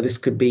 you know, this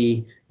could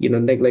be, you know,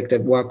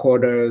 neglected work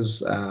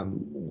orders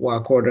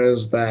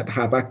that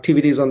have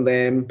activities on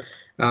them.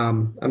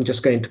 I'm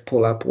just going to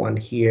pull up one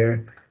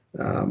here.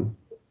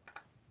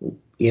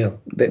 You know,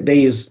 there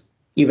is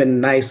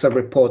even nicer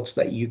reports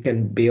that you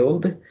can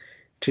build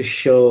to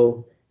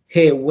show,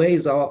 hey, where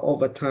is our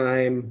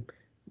overtime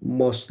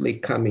mostly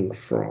coming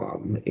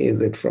from?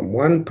 Is it from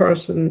one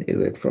person?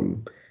 Is it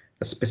from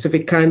a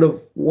specific kind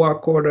of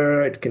work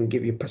order? It can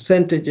give you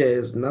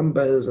percentages,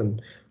 numbers,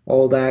 and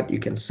all that. You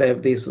can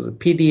save this as a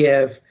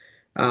PDF.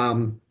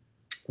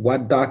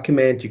 What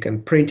document, you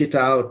can print it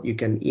out, you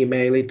can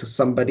email it to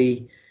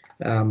somebody.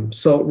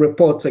 So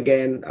reports,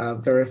 again, are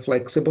very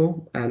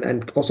flexible,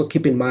 and also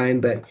keep in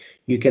mind that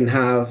you can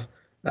have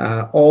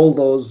all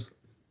those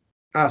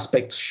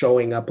aspects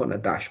showing up on a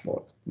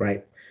dashboard,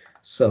 right?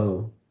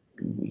 So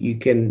you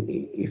can,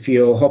 if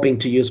you're hoping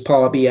to use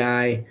Power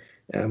BI,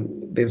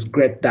 there's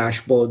great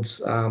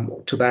dashboards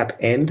to that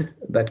end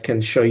that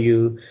can show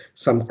you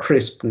some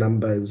crisp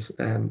numbers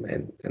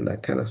and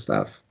that kind of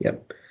stuff.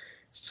 Yep.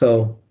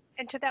 So.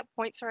 And to that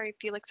point, sorry,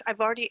 Felix,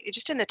 I've already,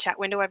 just in the chat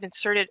window, I've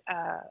inserted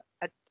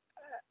a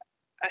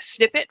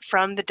snippet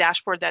from the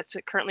dashboard that's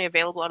currently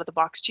available out of the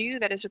box to you.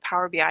 That is a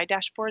Power BI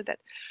dashboard that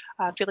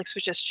Felix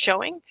was just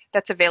showing.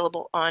 That's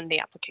available on the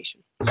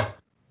application,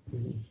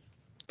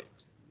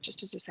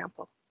 just as a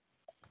sample.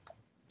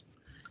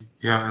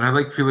 Yeah, and I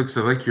like, Felix,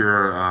 I like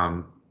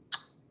your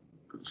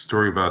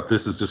story about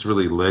this is just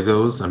really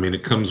Legos. I mean,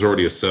 it comes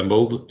already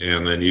assembled,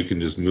 and then you can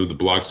just move the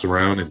blocks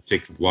around and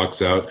take the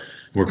blocks out.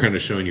 We're kind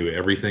of showing you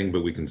everything,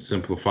 but we can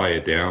simplify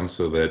it down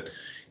so that,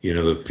 you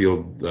know, the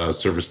field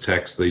service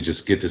techs, they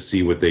just get to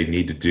see what they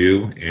need to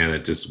do, and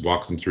it just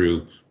walks them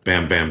through,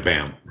 bam, bam,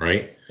 bam,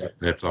 right? Yep.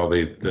 That's all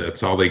they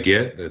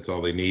get. That's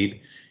all they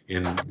need.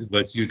 And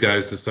lets you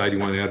guys decide you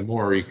want to add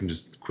more, or you can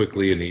just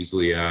quickly and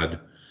easily add,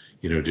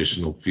 you know,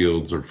 additional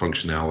fields or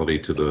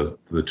functionality to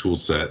the tool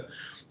set.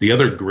 The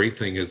other great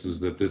thing is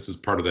that this is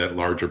part of that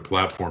larger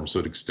platform, so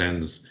it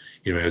extends,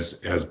 you know,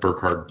 as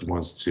Burkhart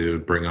wants to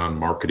bring on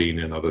marketing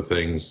and other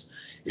things,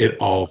 it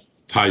all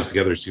ties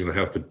together, so you don't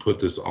have to put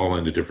this all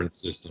into different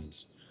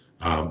systems.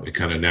 It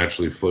kind of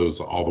naturally flows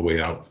all the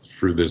way out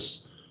through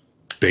this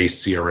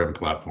base CRM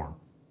platform.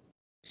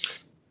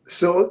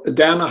 So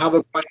Dan, I have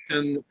a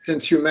question.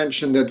 Since you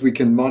mentioned that we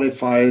can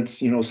modify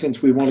it, you know,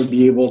 since we want to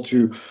be able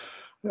to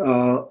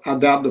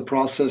adapt the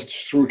process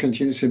through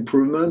continuous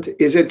improvement,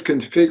 is it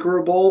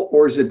configurable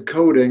or is it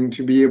coding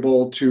to be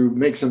able to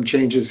make some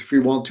changes if we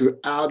want to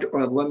add or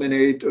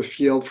eliminate a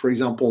field, for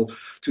example,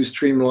 to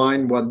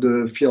streamline what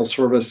the field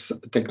service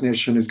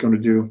technician is going to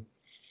do?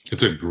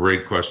 It's a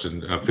great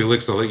question.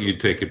 Felix, I'll let you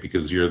take it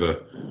because you're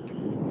the...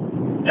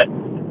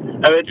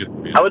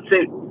 I would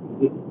say,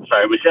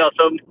 sorry, Michelle,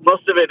 so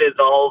most of it is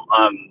all,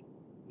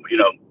 you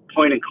know,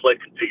 point and click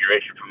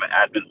configuration from an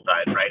admin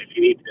side, right? If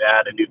you need to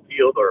add a new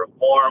field or a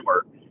form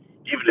or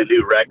even a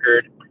new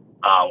record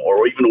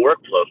or even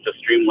workflows to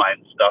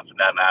streamline stuff in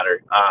that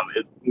matter,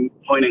 it's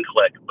point and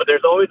click. But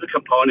there's always a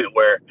component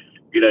where,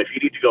 you know, if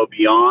you need to go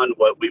beyond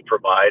what we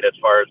provide as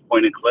far as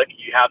point and click,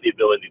 you have the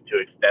ability to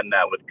extend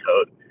that with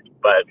code.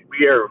 But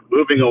we are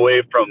moving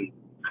away from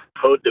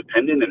code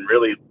dependent and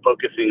really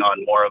focusing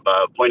on more of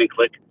a point and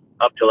click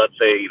up to, let's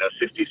say, you know,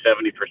 60,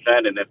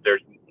 70%. And if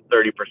there's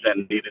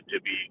 30% needed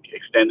to be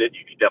extended,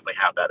 you can definitely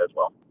have that as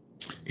well.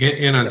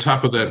 And on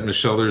top of that,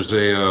 Michelle, there's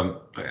a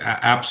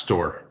app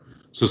store.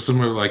 So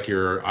similar like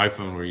your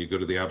iPhone, where you go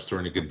to the app store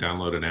and you can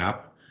download an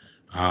app,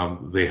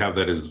 they have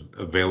that as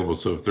available.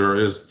 So if there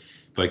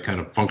is like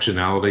kind of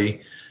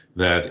functionality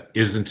that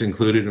isn't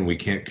included and we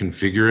can't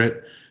configure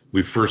it,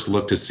 we first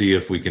look to see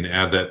if we can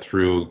add that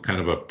through kind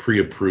of a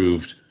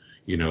pre-approved,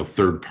 you know,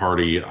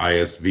 third-party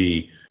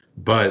ISV.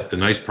 But the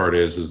nice part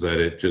is that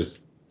it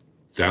just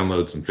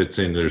downloads and fits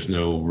in. There's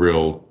no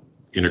real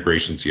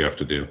integrations you have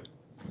to do.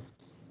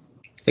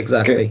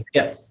 Exactly. Okay.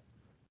 Yeah.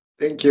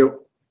 Thank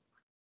you.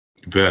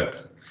 You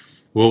bet.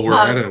 Well, we're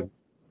at a...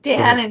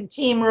 Dan and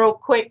team, real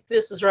quick,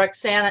 this is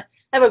Roxana.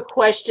 I have a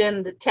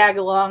question to tag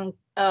along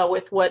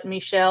with what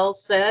Michelle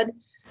said.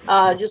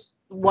 Just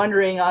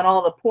wondering on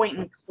all the point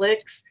and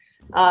clicks,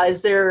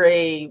 is there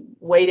a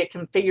way to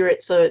configure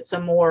it so it's a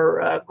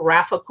more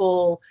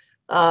graphical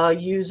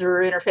user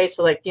interface?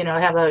 So like, you know,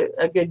 have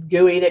a good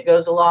GUI that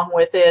goes along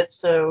with it.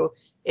 So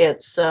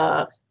it's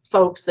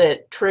folks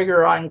that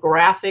trigger on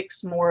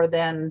graphics more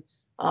than,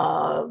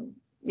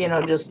 you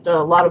know, just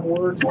a lot of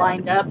words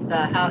lined up.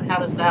 How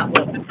does that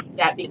look? Would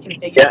that be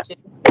configured too?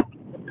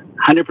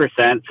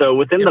 100%. So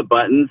within the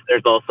buttons,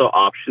 there's also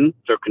options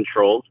or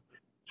controls.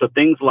 So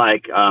things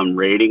like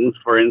ratings,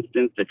 for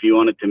instance, if you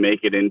wanted to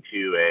make it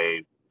into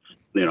a,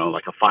 you know,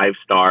 like a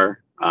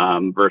 5-star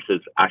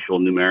versus actual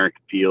numeric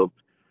fields,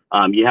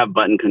 you have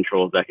button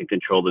controls that can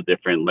control the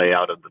different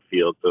layout of the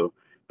field. So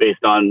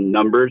based on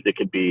numbers, it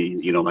could be,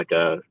 you know, like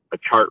a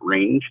chart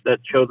range that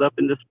shows up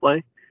in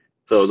display.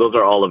 So those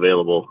are all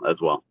available as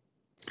well.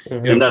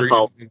 Mm-hmm. And that's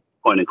all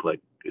point and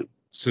click. Yeah.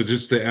 So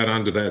just to add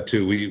on to that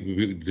too,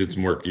 we did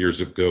some work years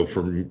ago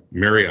for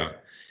Marriott.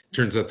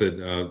 Turns out that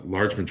a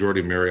large majority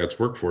of Marriott's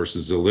workforce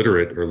is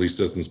illiterate, or at least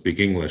doesn't speak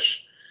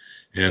English.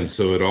 And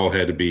so it all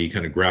had to be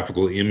kind of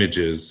graphical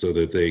images so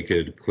that they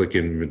could click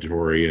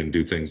inventory and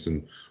do things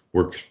and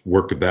work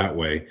that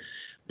way.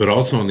 But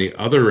also on the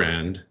other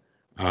end,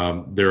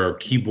 there are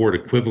keyboard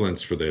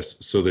equivalents for this,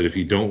 so that if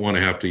you don't want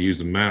to have to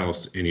use a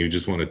mouse and you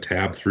just want to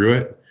tab through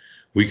it,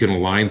 we can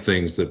align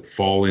things that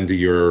fall into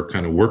your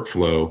kind of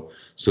workflow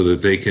so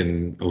that they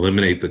can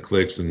eliminate the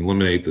clicks and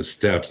eliminate the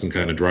steps and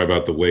kind of drive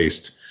out the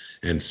waste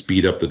and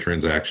speed up the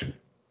transaction.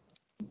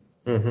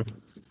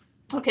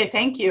 Mm-hmm. Okay,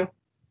 thank you.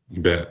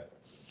 You bet.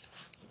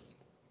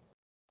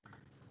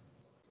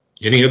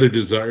 Any other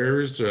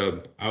desires,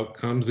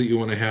 outcomes that you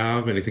want to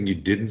have? Anything you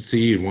didn't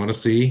see, you want to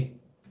see?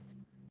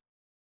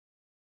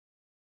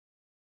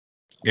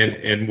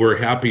 And we're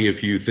happy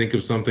if you think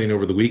of something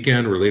over the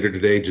weekend or later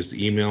today, just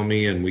email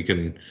me and we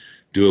can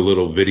do a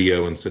little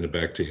video and send it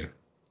back to you.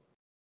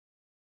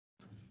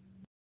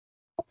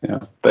 Yeah,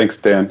 thanks,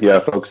 Dan. Yeah,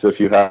 folks, if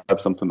you have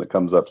something that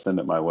comes up, send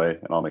it my way,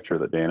 and I'll make sure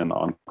that Dan and the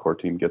Encore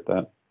team get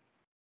that.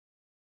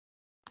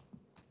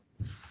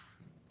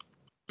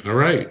 All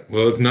right.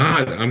 Well, if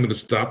not, I'm going to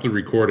stop the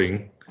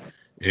recording,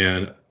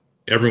 and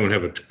everyone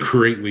have a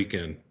great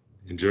weekend.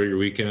 Enjoy your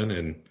weekend,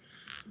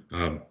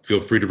 and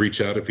feel free to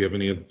reach out if you have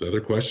any other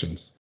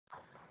questions.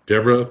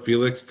 Deborah,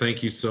 Felix,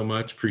 thank you so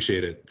much.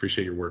 Appreciate it.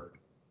 Appreciate your work.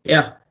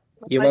 Yeah,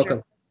 you're Pleasure.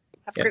 welcome.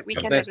 Have a great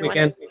weekend, Nice everyone.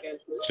 weekend.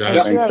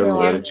 Josh, Thanks,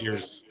 everybody.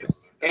 cheers.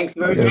 Thanks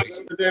very much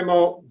for the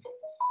demo.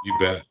 You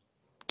bet.